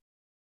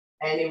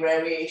 Any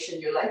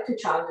variation you like to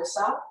challenge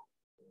yourself.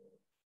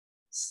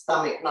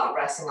 Stomach not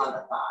resting on the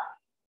thigh.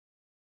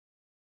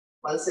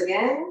 Once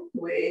again,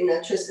 we're in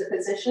a twisted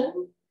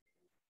position.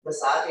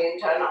 Massaging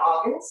internal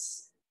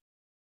organs.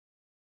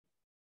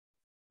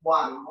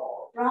 One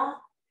more breath.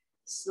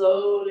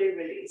 Slowly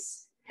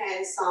release.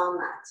 Hands on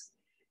mat.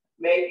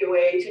 Make your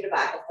way to the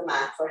back of the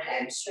mat for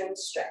hamstring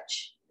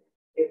stretch.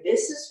 If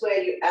this is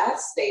where you are,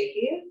 stay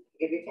here.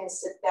 If you can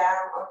sit down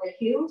on the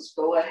heels,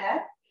 go ahead.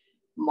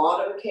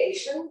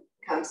 Modification,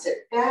 come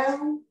sit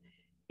down.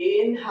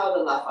 Inhale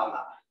the left arm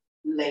up,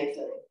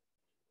 lengthening.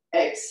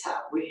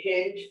 Exhale, we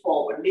hinge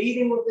forward,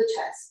 leading with the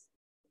chest.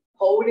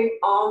 Holding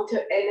on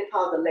to any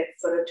part of the leg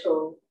for the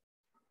toe.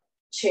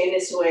 Chin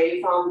is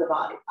away from the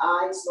body,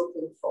 eyes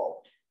looking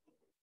forward.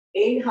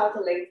 Inhale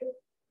to lengthen.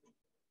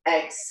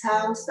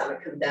 Exhale,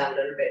 stomach come down a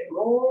little bit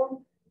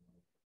more.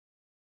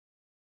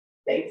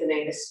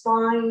 Lengthening the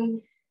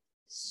spine,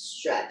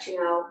 stretching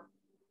out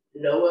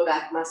lower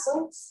back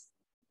muscles,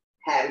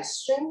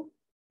 hamstring,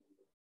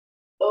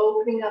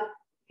 opening up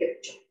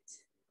hip joint.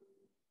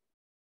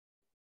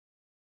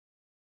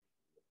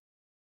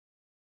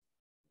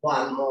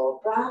 One more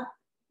breath.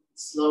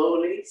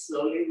 Slowly,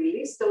 slowly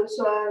release. Those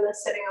who are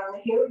sitting on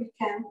the heel, you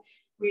can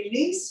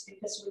release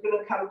because we're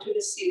going to come to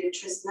the seated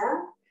twist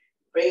now.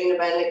 Bringing the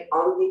right leg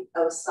on the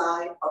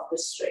outside of the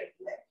straight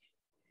leg.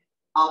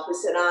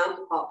 Opposite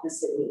arm,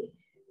 opposite knee.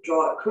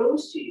 Draw it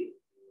close to you.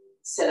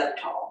 Sit up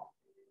tall.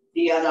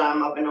 The other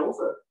arm up and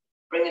over.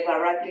 Bring it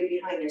directly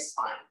behind your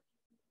spine.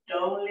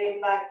 Don't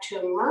lean back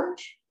too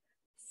much.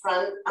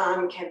 Front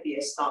arm can be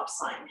a stop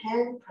sign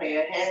hand.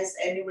 Prayer hands,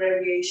 any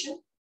variation.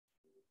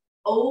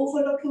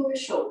 Overlooking the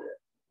shoulder.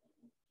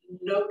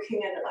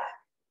 Looking at the back.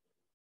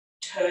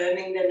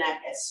 Turning the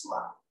neck as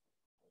well.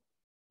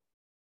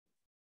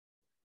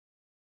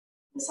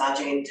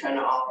 Massaging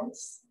internal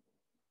organs,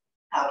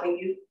 helping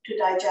you to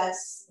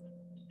digest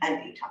and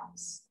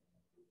detox.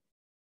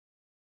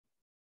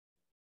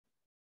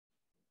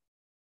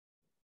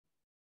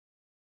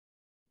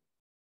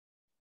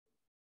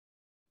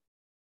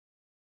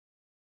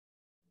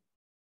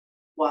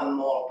 One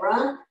more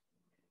breath.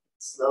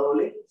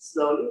 Slowly,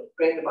 slowly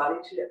bring the body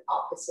to the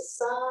opposite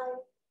side.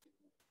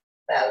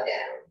 Bow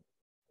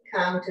down.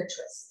 Counter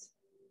twist.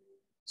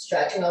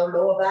 Stretching our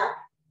lower back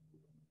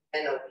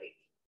and oblique.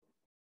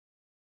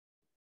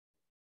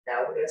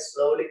 Now we're going to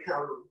slowly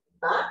come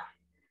back.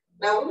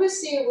 Now we're going to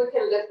see if we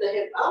can lift the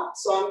hip up.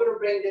 So I'm going to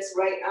bring this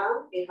right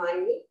arm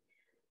behind me,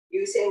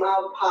 using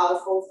my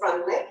powerful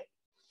front leg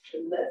to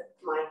lift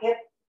my hip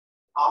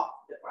off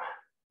the ground.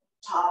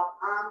 Top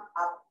arm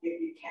up if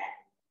you can.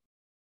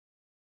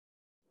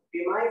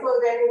 Be mindful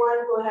of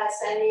anyone who has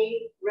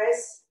any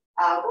wrist,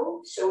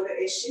 elbow, shoulder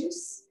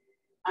issues.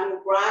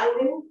 I'm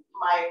grounding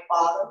my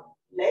bottom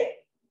leg.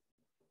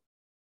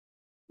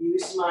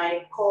 Use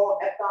my core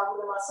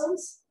abdominal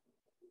muscles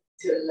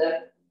to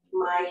lift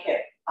my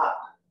hip up.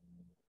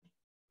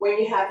 When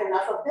you have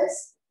enough of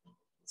this,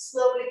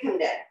 slowly come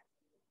down.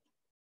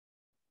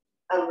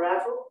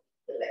 Unravel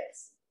the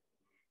legs.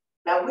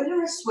 Now we're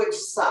going to switch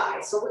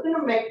sides. So we're going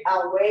to make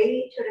our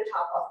way to the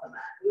top of the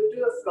mat. We'll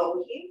do a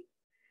flow here.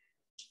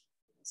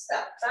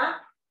 Step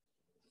back.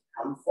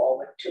 Come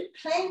forward to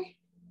plank.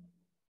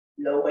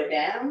 Lower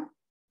down.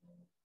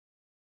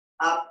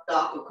 Up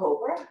dog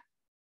cobra.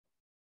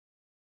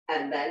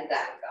 And then down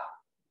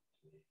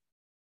dog.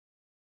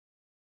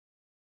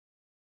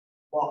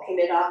 Walking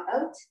it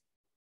out.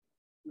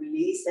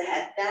 Release the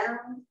head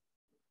down.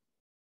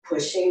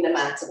 Pushing the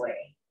mat away.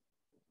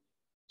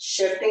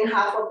 Shifting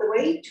half of the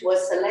weight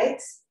towards the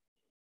legs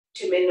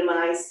to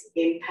minimize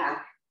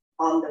impact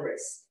on the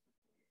wrist.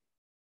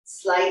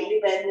 Slightly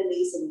bend the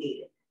knees if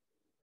needed,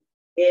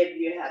 if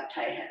you have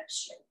tight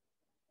hamstring.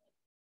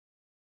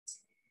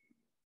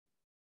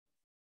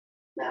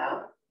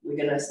 Now, we're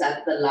gonna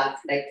step the left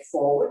leg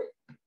forward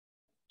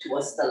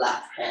towards the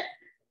left hand.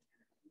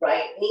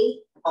 Right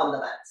knee on the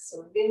mat. So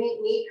we're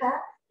gonna knee pad.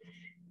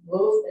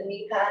 Move the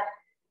knee pad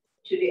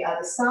to the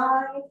other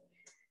side.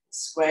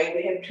 Squaring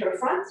the hip to the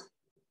front.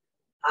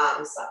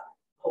 Arms up,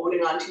 holding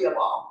onto your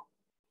ball.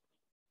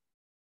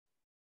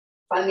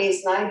 Front knee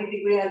is 90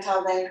 degrees on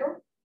top of the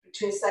ankle,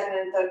 between second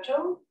and third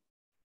toe.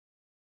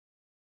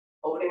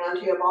 Holding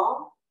onto your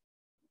ball.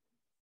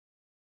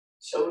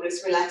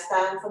 Shoulders relax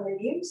down from the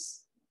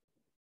knees.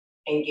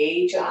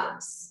 Engage your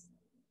arms.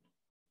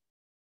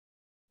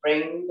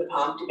 Bring the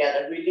palm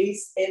together.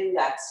 Release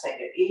index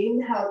finger.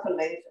 Inhale to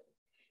lengthen.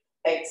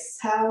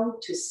 Exhale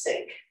to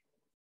sink.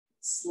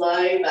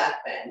 Slide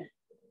back bend.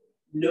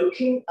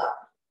 Looking up.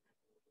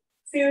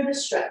 Feel the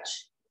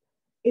stretch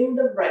in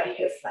the right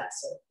hip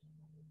flexor.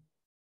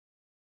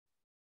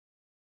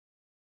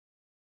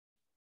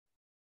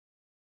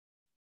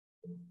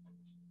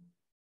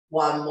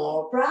 One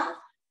more breath.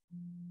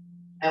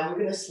 And we're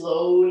going to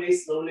slowly,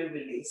 slowly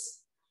release.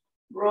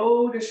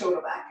 Roll the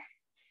shoulder back.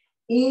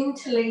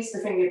 Interlace the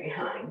finger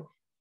behind.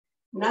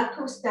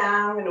 Knuckles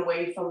down and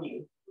away from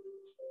you.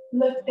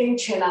 Lifting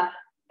chin up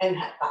and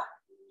head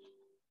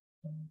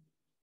back.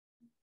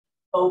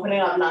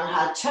 Opening up long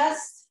hard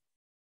chest.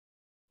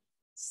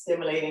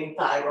 Stimulating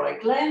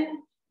thyroid gland.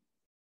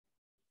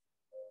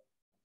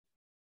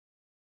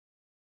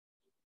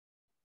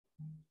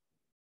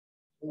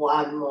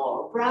 One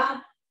more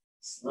breath.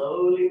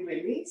 Slowly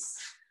release.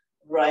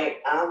 Right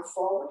arm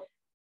forward.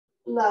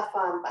 Left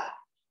arm back.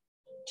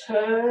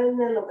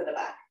 Turn and look at the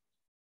back.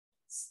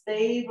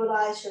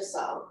 Stabilize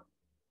yourself.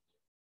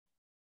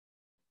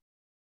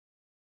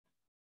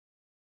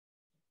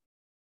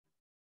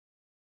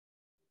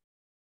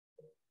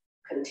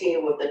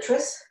 Continue with the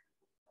twist.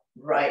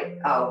 Right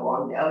elbow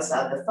on the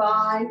outside of the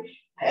thigh.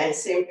 And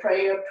same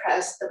prayer,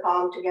 press the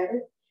palm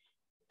together.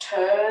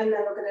 Turn and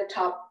look at the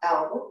top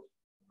elbow.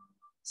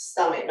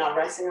 Stomach not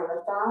resting on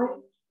the thigh.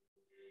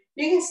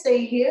 You can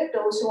stay here.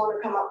 Those who want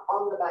to come up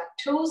on the back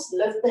toes,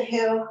 lift the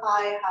heel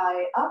high,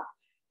 high up.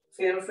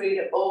 Feel free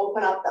to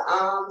open up the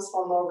arms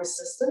for more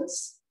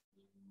resistance.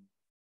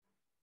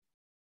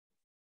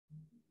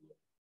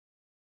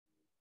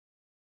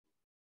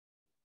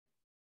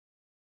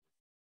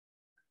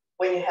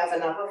 When you have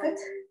enough of it,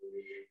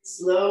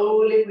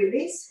 slowly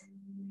release.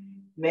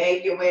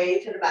 Make your way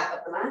to the back of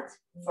the mat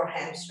for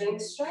hamstring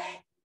stretch.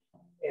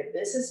 If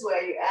this is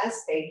where you are,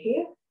 stay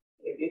here.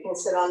 If you can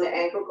sit on the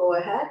ankle, go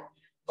ahead.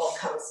 Or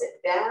come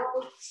sit down.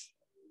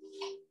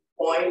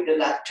 Point the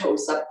left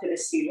toes up to the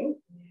ceiling.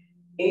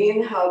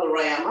 Inhale the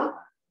right arm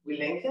up. We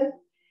lengthen.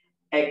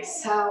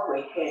 Exhale,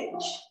 we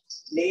hinge.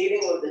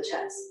 Leading with the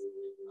chest.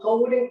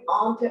 Holding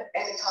onto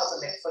any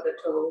covenant for the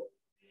toe.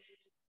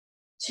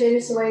 Chin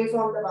is away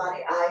from the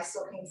body, eyes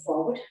looking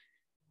forward.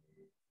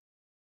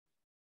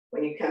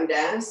 When you come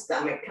down,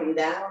 stomach come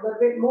down a little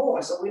bit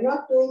more. So we're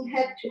not doing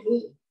head to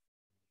knee.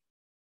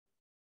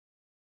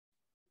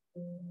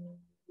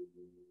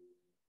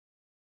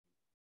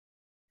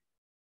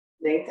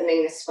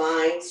 Lengthening the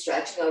spine,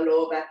 stretching our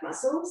lower back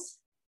muscles,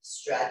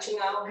 stretching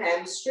our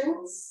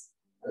hamstrings,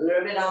 a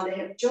little bit on the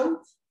hip joint.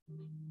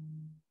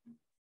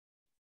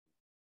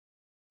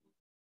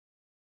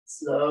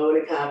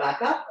 Slowly come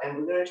back up, and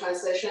we're going to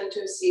transition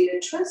to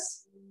seated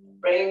twist.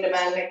 Bring the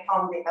band leg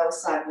on the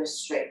outside of the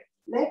straight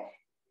leg.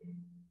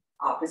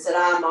 Opposite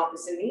arm,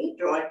 opposite knee.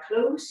 Draw it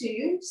close to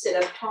you.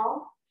 Sit up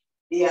tall.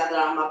 The other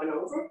arm up and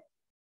over.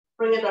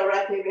 Bring it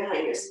directly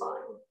behind your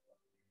spine.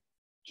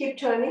 Keep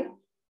turning.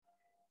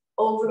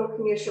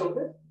 Overlooking your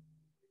shoulder.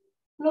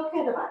 Look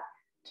at the back.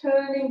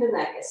 Turning the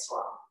neck as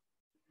well.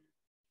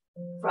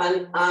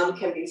 Front arm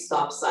can be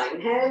stop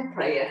sign hand,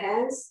 prayer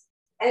hands.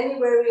 Any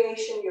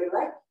variation you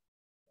like.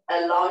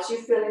 Allows you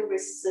feeling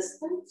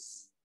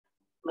resistance.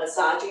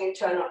 Massaging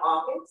internal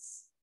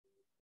organs.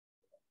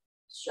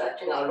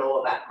 Stretching our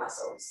lower back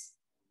muscles.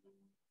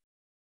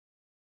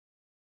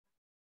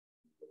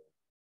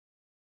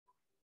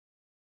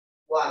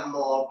 One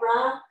more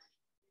breath.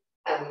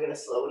 And we're going to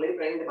slowly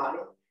bring the body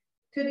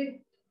to the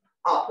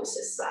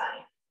opposite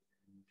side.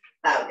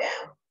 Bow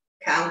down.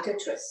 Counter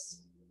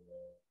twist.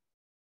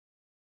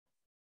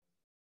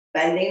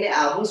 Bending the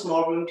elbows,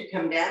 more room to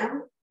come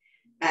down.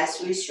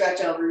 As we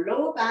stretch our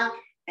lower back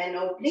and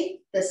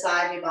oblique the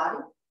side of your body.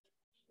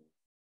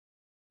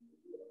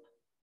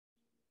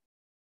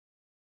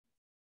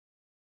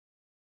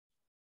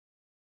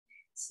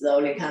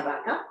 Slowly come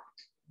back up.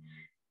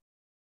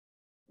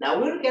 Now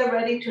we'll get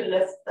ready to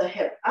lift the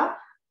hip up.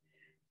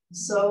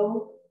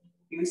 So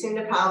using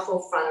the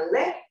powerful front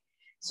leg.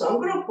 So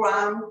I'm going to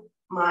ground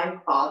my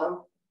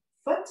bottom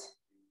foot,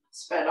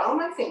 spread all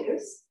my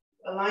fingers,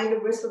 align the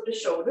wrist with the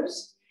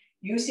shoulders,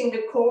 using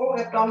the core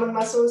abdominal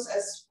muscles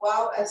as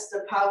well as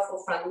the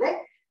powerful front leg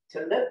to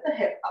lift the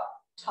hip up,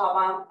 top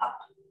arm up.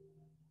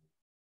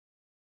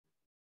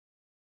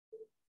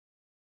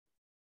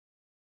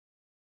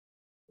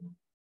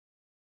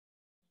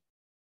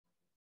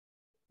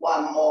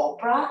 One more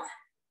breath.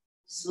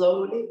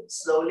 Slowly,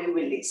 slowly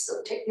release.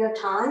 So take your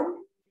time.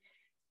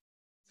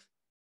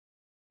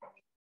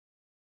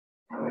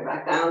 Coming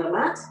back down the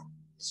mat.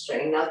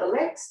 Straighten out the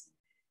legs.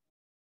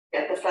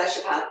 Get the flesh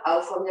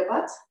out from your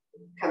butt.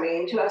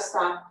 Coming into our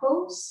start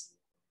pose.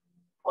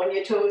 On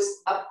your toes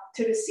up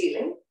to the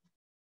ceiling.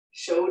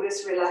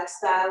 Shoulders relax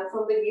down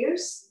from the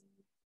ears.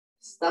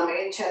 Stomach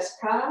and chest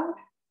proud.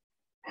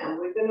 And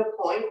we're going to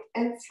point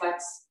and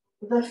flex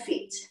the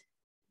feet.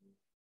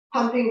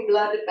 Pumping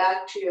blood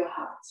back to your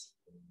heart.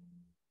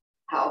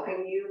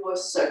 Helping you with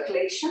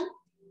circulation.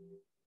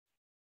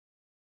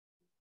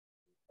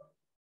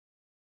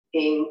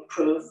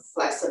 Improve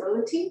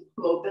flexibility,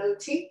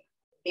 mobility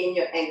in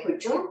your ankle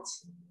joint.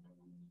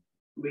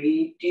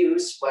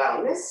 Reduce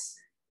wellness.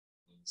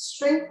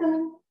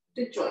 Strengthen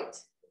the joint.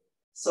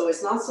 So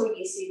it's not so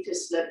easy to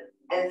slip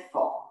and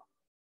fall.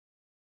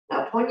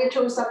 Now point your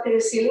toes up to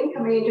the ceiling,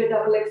 coming into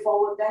double leg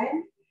forward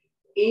bend.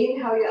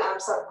 Inhale your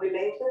arms up, we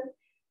lengthen.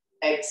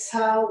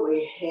 Exhale,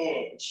 we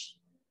hinge.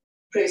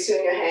 Pretty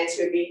soon your hands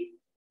will be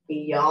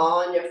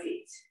beyond your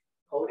feet.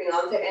 Holding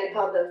on to the end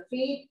of the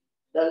feet,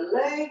 the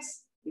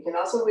legs. You can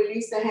also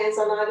release the hands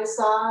on either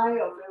side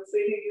or feel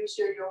free to use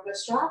your yoga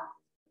strap.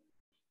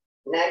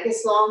 Neck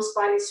is long,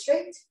 spine is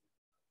straight.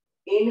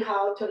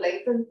 Inhale to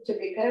lengthen to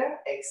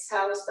prepare.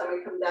 Exhale,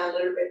 stomach come down a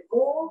little bit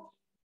more.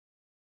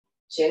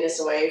 Chin is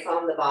away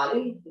from the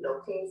body,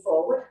 looking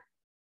forward.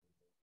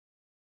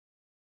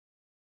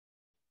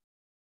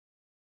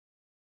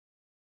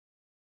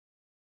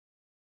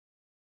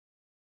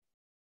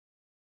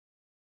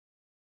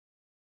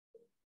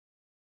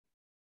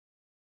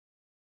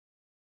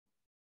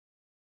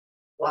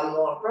 One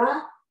more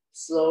breath.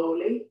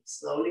 Slowly,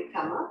 slowly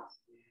come up.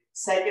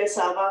 Set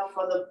yourself up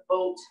for the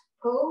boat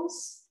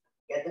pose.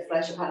 Get the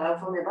flesh part out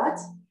from your butt.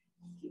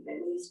 Keep the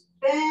knees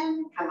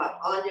bent. Come up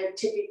on your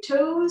tippy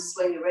toes.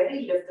 When you're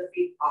ready, lift the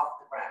feet off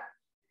the ground.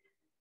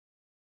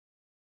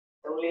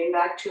 Don't lean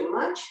back too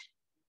much.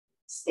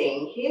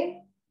 Staying here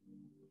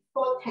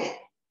for 10,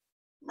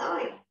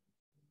 9,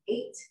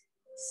 8,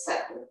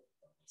 7,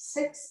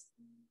 6,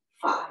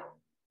 5,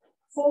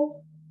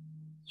 4,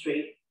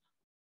 3,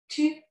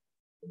 2,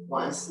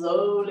 1.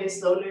 Slowly,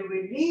 slowly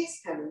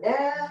release. Come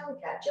down.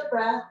 Catch your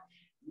breath.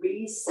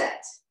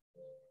 Reset.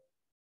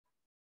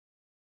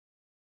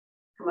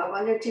 Come up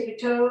on your tippy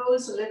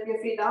toes. Lift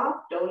your feet off.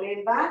 Don't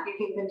lean back. You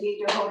can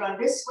continue to hold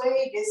on this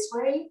way,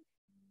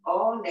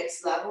 or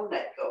next level,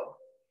 let go.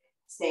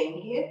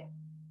 Staying here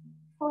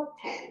for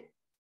 10,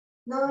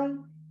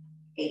 9,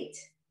 8,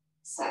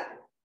 7,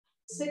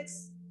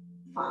 6,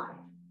 5,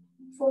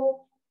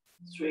 4,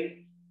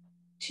 3,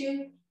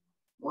 2,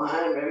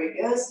 1. Very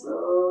good.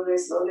 Slowly,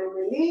 slowly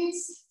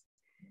release.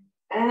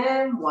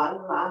 And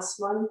one last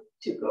one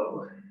to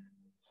go.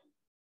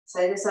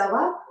 Set yourself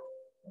up.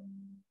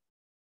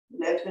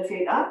 Lift the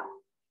feet up.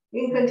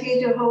 You can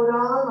continue to hold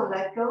on or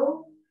let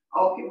go.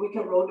 Okay, we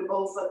can roll the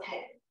boat for 10,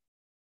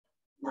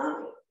 9,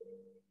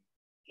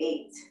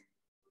 8,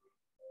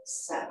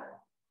 7,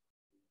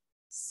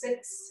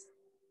 6,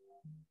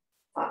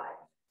 5,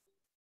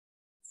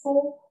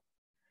 4,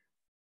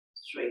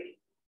 3,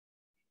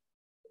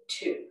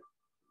 2,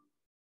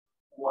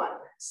 1.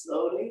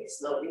 Slowly,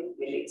 slowly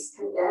release.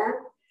 Come down,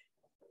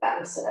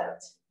 balance it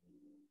out.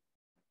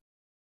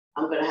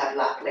 I'm going to have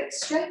left leg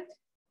straight,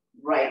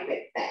 right leg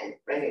bend.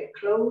 Bring it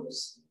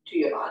close to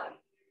your body.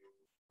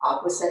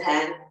 Opposite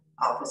hand,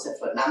 opposite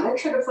foot. Now make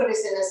sure the foot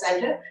is in the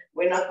center.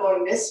 We're not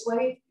going this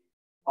way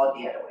or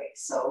the other way.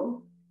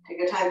 So take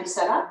your time to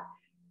set up.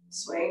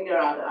 Swing your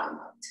other arm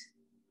out.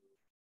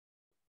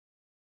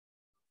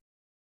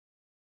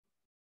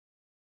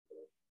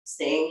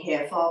 Staying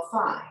here for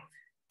 5,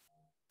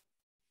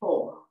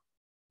 4,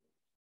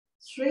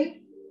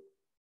 3,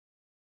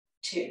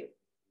 2,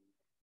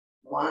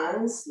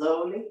 One,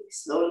 slowly,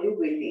 slowly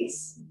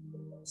release.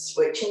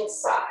 Switching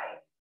side.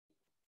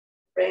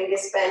 Bring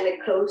this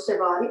bandit close to the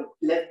body.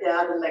 Lift the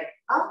other leg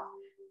up.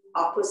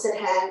 Opposite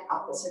hand,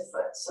 opposite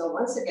foot. So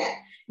once again,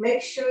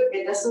 make sure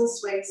it doesn't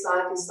swing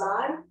side to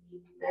side.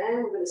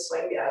 And we're going to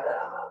swing the other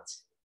arm out.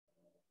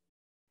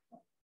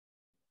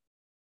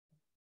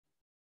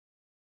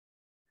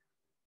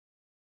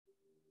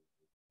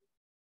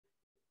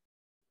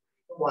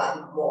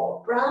 One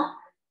more breath.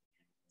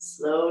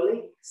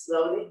 Slowly,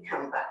 slowly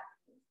come back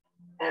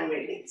and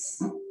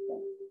release.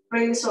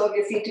 Bring the sole of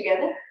your feet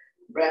together.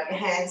 Wrap your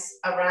hands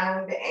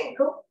around the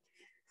ankle.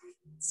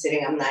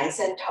 Sitting up nice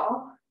and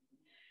tall.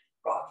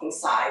 Rocking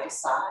side to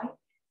side.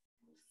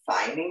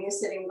 Finding your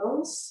sitting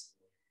bones.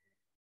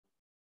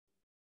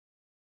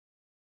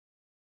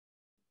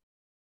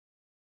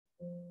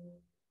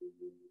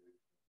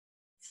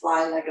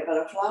 Fly like a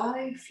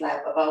butterfly.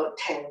 Flap about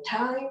 10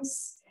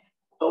 times.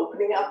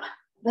 Opening up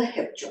the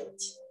hip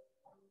joint.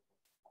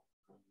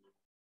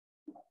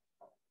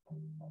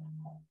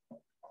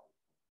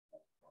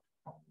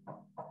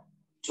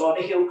 Draw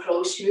the heel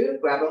close to you.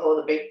 Grab a hold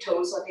of the big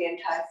toes on the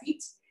entire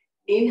feet.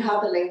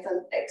 Inhale to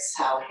lengthen.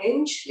 Exhale,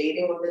 hinge,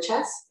 leading with the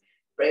chest.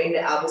 Bring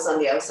the elbows on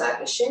the outside of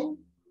the shin.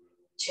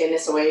 Chin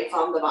is away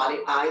from the body,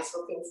 eyes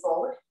looking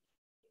forward.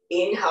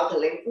 Inhale to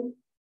lengthen.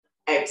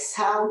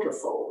 Exhale to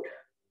fold.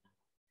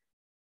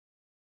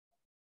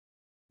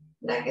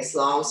 Neck is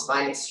long,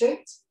 spine is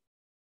straight.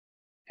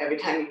 Every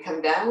time you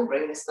come down,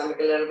 bring the stomach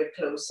a little bit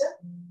closer.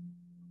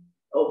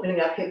 Opening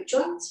up hip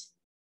joint,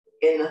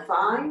 inner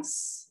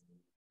thighs.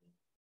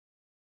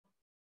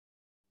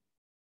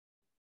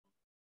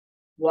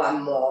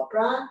 One more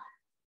breath.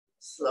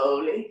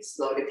 Slowly,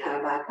 slowly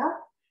come back up.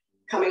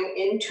 Coming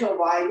into a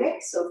wide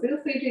leg, so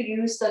feel free to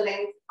use the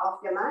length of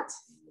your mat.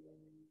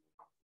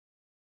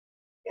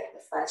 Get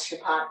the fascia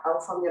part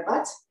out from your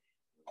butt.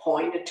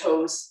 Point the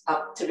toes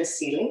up to the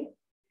ceiling.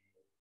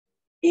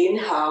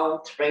 Inhale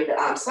to bring the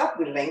arms up,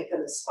 we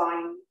lengthen the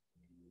spine.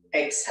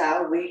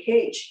 Exhale, we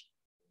hinge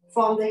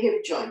from the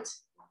hip joint,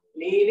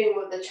 leading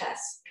with the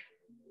chest.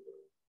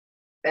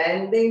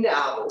 Bending the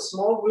elbows,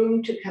 more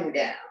room to come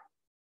down.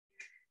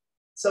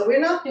 So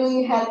we're not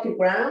doing head to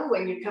ground.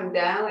 When you come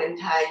down,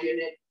 entire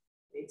unit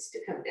needs to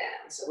come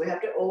down. So we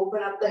have to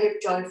open up the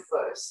hip joint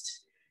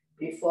first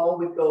before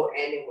we go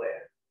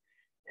anywhere.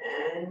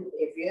 And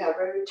if you have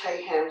very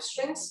tight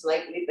hamstrings,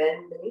 slightly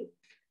bend the knee.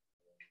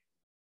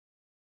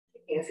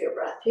 Taking a few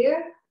breath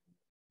here.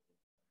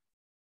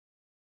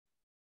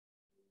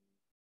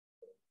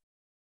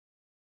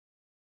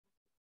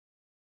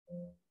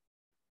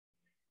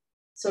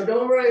 So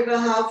don't worry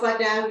about how far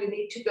down you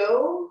need to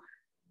go.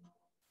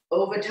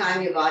 Over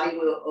time, your body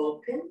will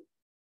open.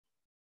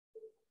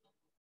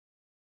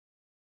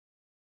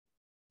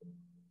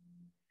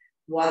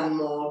 One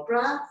more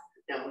breath.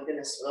 Now we're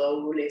gonna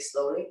slowly,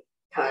 slowly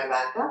come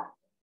back up.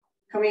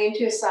 Coming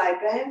into a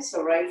side bend,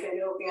 so right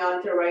finger hooking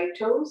onto the right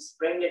toes.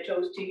 Bring the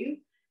toes to you.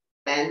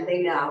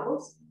 Bending the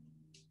elbows.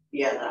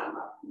 The other arm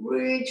up.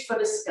 Reach for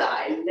the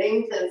sky.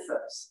 Lengthen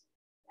first.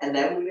 And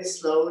then we're gonna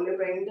slowly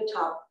bring the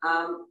top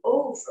arm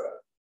over.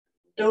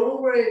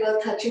 Don't worry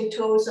about touching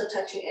toes or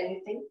touching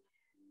anything.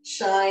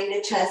 Shine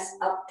the chest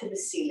up to the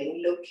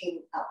ceiling,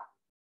 looking up.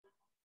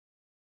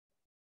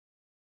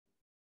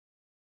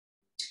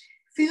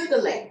 Feel the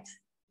length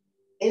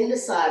in the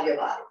side of your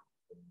body.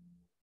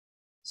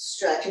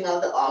 Stretching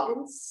out the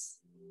organs.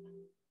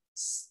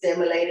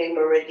 Stimulating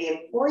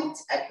meridian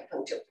points,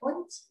 acupuncture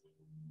points.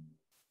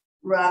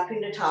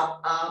 Wrapping the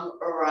top arm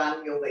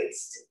around your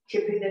waist.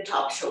 Keeping the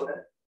top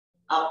shoulder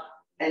up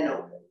and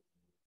open.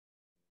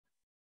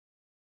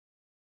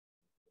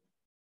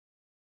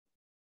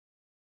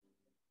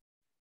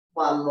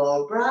 One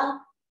more breath.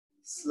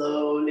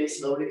 Slowly,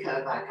 slowly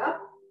come back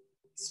up.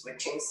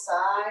 Switching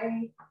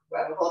side.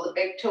 Grab a hold of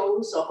the big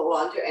toes or hold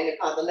on to any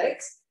part of the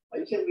legs. Or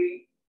you can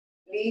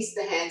release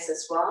the hands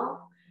as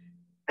well.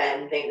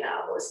 Bending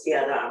now. What's the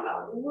other arm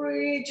out?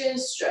 Reach and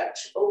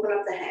stretch. Open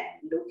up the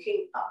hand.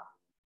 Looking up.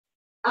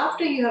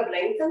 After you have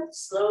lengthened,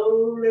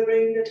 slowly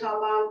bring the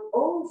top arm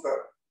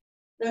over.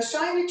 Now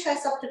shine the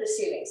chest up to the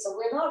ceiling. So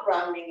we're not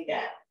rounding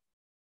down.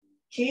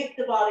 Keep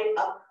the body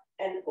up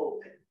and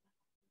open.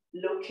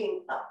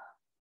 Looking up.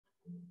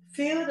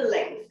 Feel the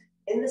length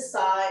in the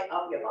side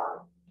of your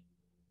body.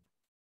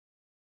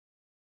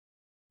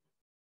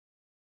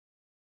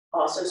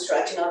 Also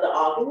stretching out the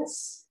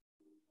organs,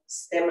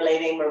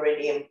 stimulating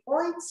meridian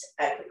points,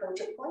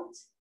 acupuncture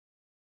points.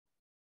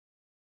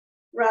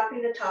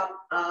 Wrapping the top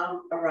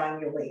arm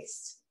around your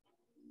waist.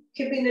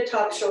 Keeping the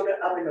top shoulder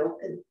up and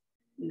open,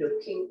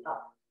 looking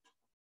up.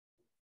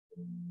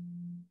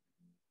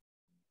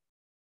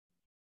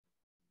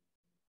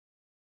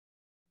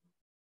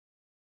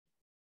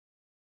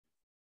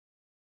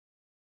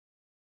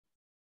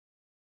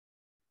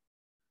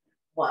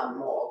 One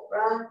more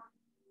breath.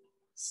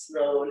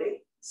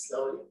 Slowly,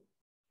 slowly,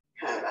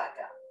 come back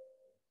up.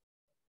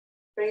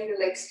 Bring the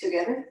legs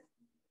together.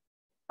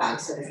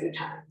 Bounce it a few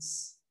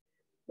times.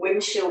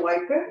 Windshield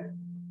wiper.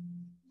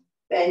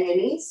 Bend your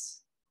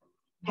knees.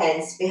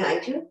 Hands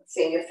behind you,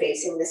 finger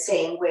facing the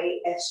same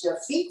way as your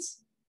feet.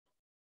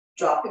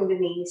 Dropping the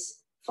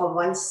knees from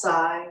one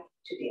side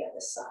to the other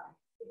side.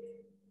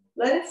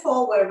 Let it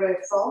fall wherever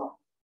it falls.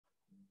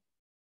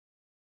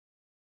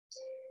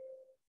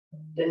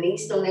 The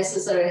knees don't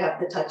necessarily have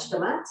to touch the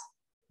mat.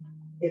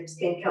 Hips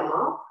can come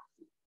up.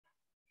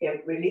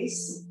 Hip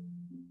release.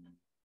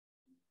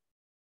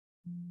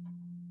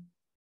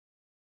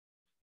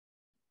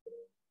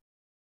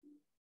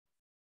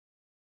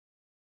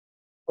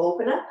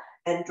 Open up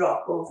and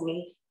drop both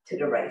knees to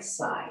the right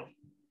side.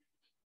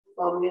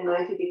 From your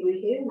 90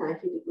 degree here,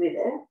 90 degree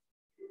there.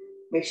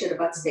 Make sure the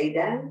butt stay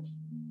down.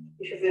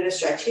 You should feel the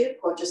stretch here.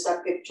 Purchase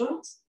up hip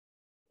joints.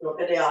 Look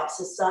at the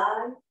opposite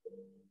side.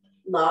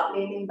 Not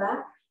leaning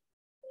back.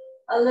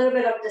 A little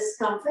bit of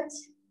discomfort.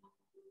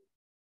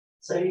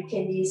 So you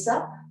can ease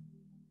up.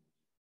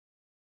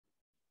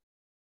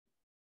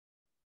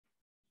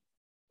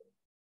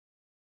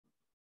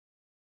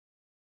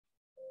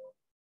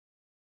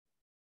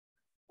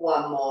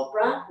 One more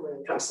breath. We're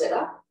going to come sit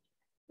up.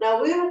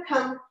 Now we will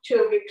come to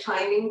a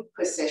reclining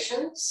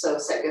position. So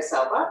set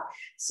yourself up.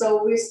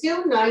 So we're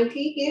still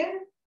 90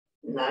 here,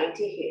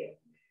 90 here.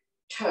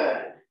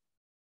 Turn.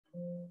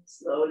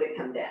 Slowly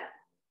come down.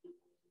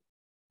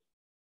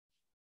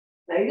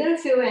 Now you're going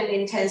to feel an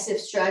intensive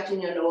stretch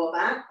in your lower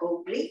back,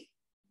 oblique.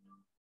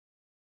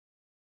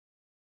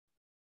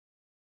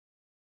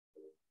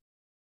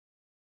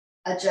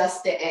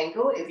 Adjust the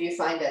angle if you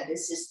find that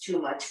this is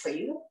too much for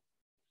you.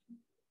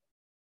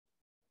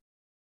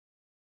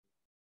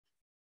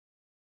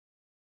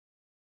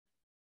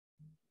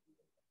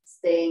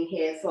 Staying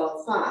here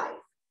for 5,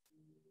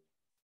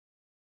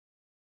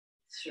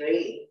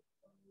 3,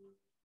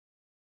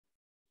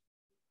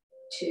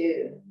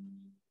 2,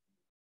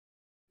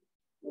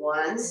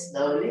 1.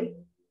 Slowly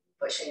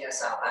pushing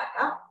yourself back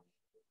up.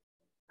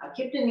 Now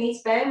keep the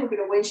knees bent. We're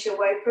going to windshield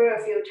wiper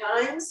a few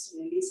times.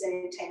 Release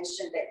any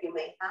tension that you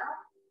may have.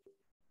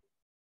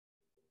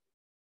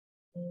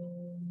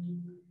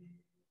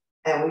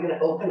 And we're going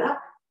to open up.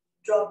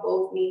 Drop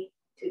both knees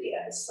to the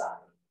other side.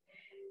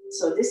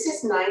 So this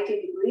is 90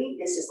 degree,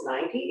 this is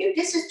 90. If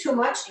this is too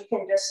much, you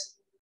can just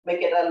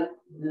make it a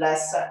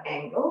lesser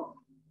angle,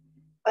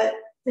 but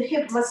the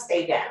hip must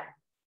stay down.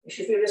 You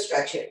should feel the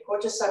stretch here.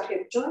 Quadricep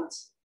hip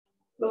joints,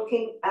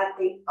 looking at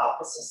the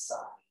opposite side.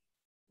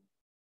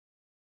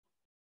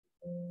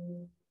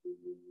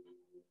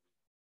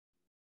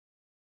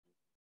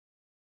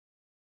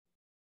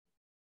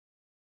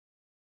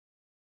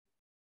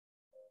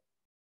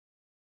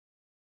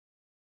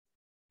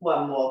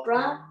 One more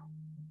breath.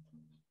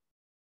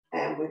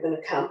 And we're going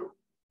to come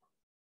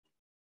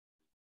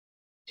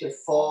to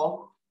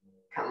fall,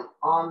 come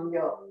on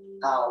your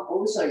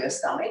elbows or your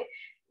stomach.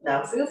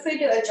 Now feel free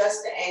to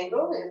adjust the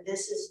angle if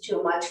this is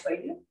too much for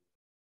you.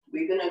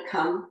 We're going to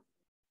come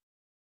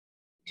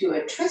to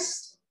a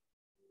twist.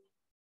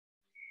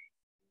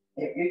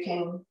 If you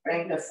can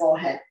bring the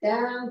forehead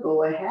down,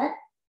 go ahead.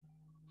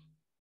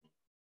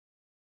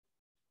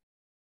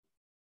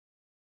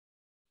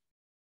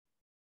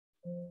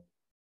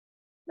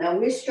 Now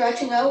we're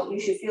stretching out. You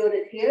should feel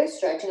it here,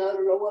 stretching out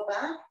the lower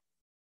back,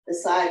 the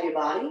side of your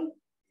body.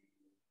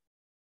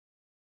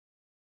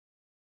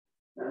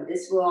 Now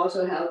this will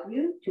also help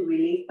you to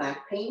relieve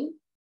back pain.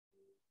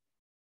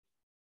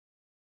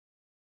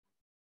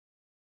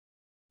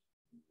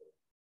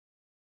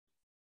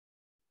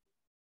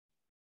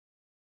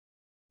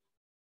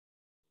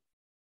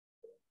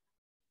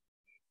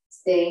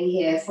 Staying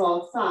here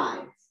for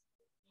 5,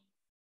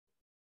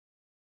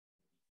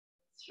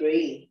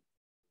 3,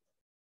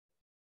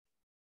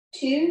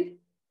 2,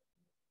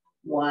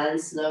 1.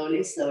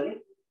 Slowly, slowly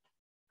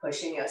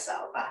pushing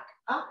yourself back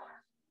up.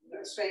 You're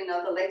going to straighten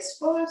out the legs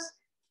first.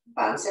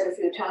 Bounce it a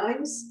few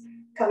times.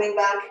 Coming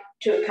back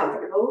to a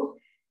comfortable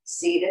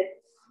seated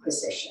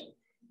position.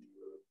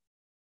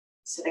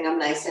 Sitting up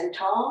nice and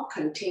tall.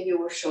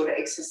 Continue with shoulder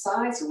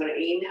exercise. We're going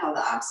to inhale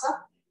the arms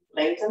up,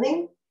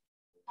 lengthening.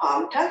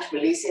 Palm touch,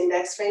 release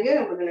index finger,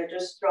 and we're going to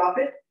just drop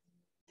it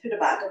to the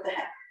back of the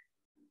head.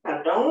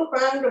 Now don't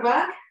round the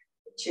back,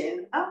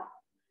 chin up.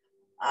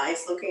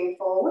 Eyes looking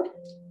forward.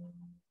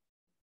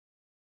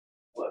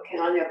 Working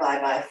on your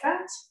bye-bye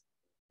fat.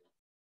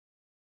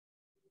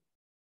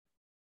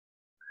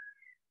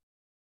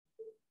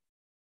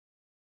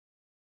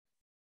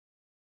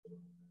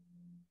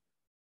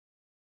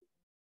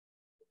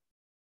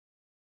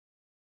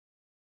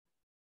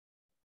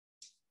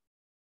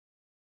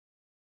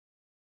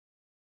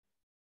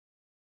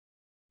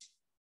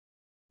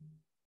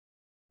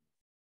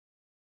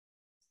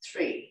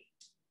 Three,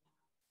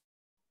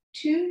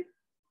 2,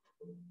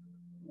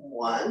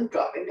 1.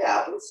 Dropping the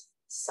elbows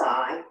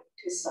side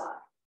to side.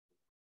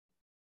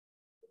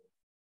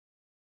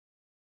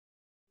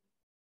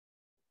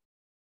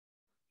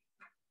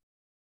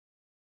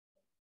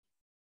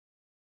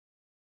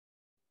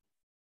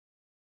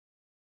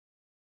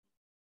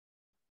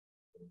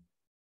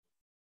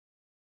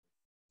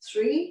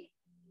 Three,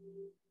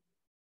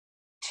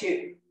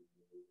 2,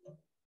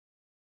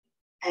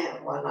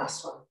 and one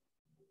last one.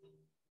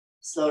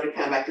 Slowly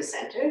come back to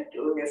center,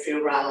 doing your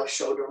few round of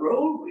shoulder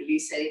roll.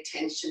 Release any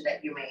tension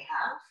that you may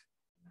have.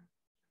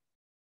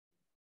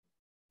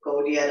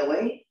 Go the other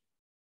way.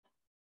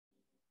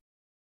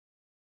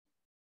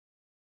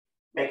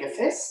 Make a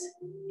fist.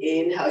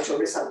 Inhale,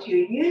 shoulders up to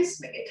your ears.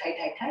 Make it tight,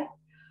 tight, tight.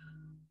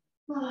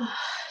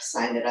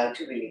 Sign it out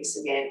to release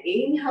again.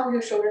 Inhale,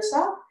 your shoulders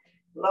up.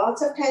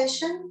 Lots of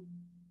tension.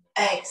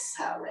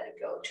 Exhale, let it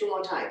go. 2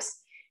 more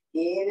times.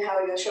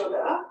 Inhale, your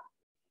shoulder up.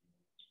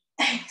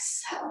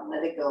 Exhale,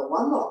 let it go.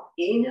 1 more.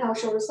 Inhale,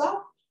 shoulders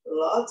up.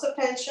 Lots of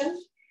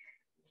tension.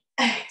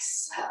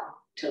 Exhale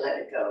to let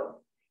it go.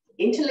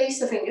 Interlace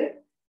the finger.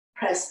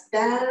 Press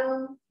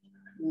down.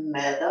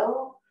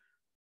 Middle.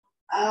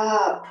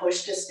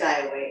 Push the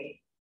sky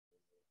away.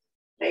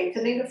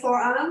 Lengthening the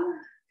forearm.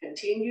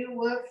 Continue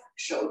with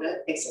shoulder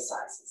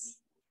exercises.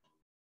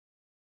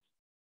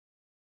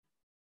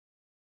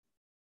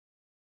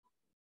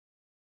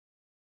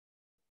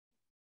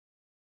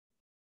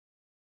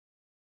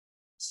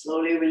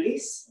 Slowly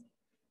release.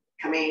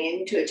 Coming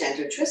into a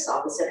gentle twist,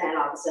 opposite hand,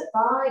 opposite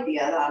thigh, the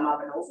other arm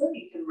up and over.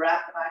 You can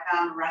wrap the back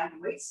arm around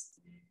your waist.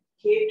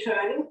 Keep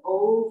turning,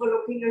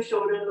 overlooking your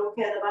shoulder, look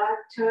at the back,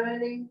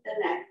 turning the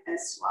neck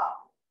as well.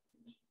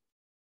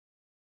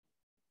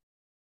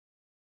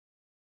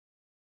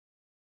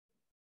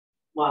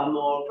 One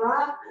more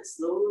breath and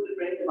slowly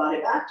bring the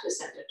body back to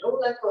center. Don't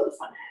let go of the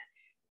front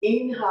hand.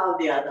 Inhale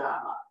the other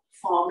arm up,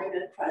 forming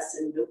a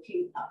crescent,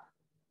 looking up.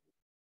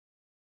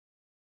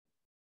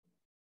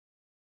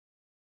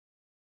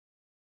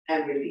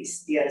 And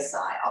release the other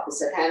side,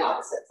 opposite hand,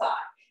 opposite thigh.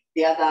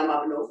 The other arm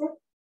up and over.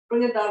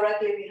 Bring it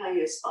directly behind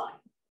your spine.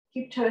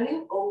 Keep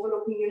turning,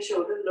 overlooking your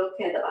shoulder, look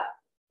at the back.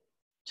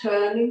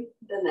 Turning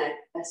the neck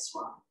as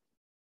well.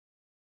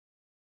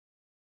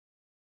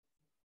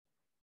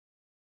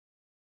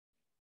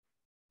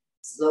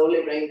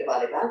 Slowly bring the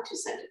body back to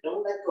center.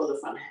 Don't let go of the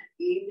front hand.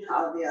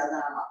 Inhale the other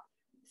arm up,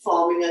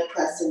 forming a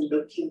crescent,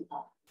 looking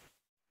up.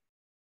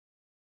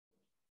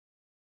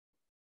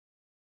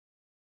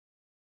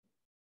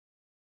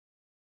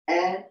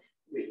 And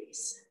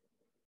release.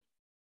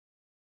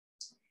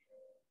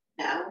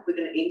 Now we're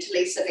going to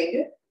interlace the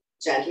finger.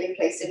 Gently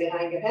place it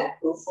behind your head.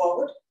 Move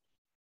forward.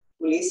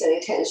 Release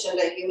any tension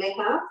that you may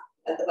have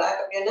at the back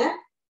of your neck.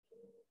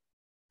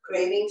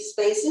 Creating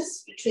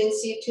spaces between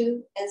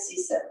C2 and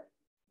C7.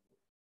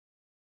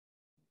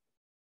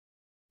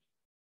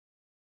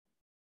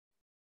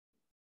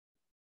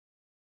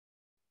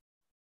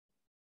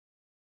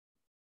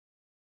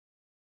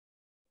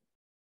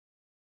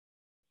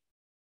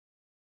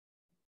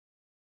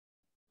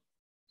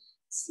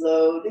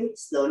 Slowly,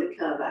 slowly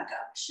come back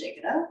up. Shake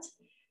it out.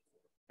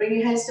 Bring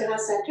your hands to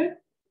heart center.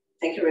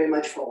 Thank you very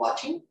much for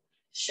watching,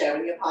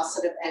 sharing your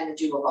positive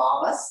energy with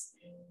all of us,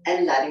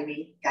 and letting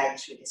me guide you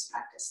through this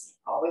practice.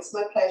 Always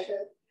my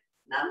pleasure.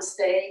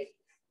 Namaste.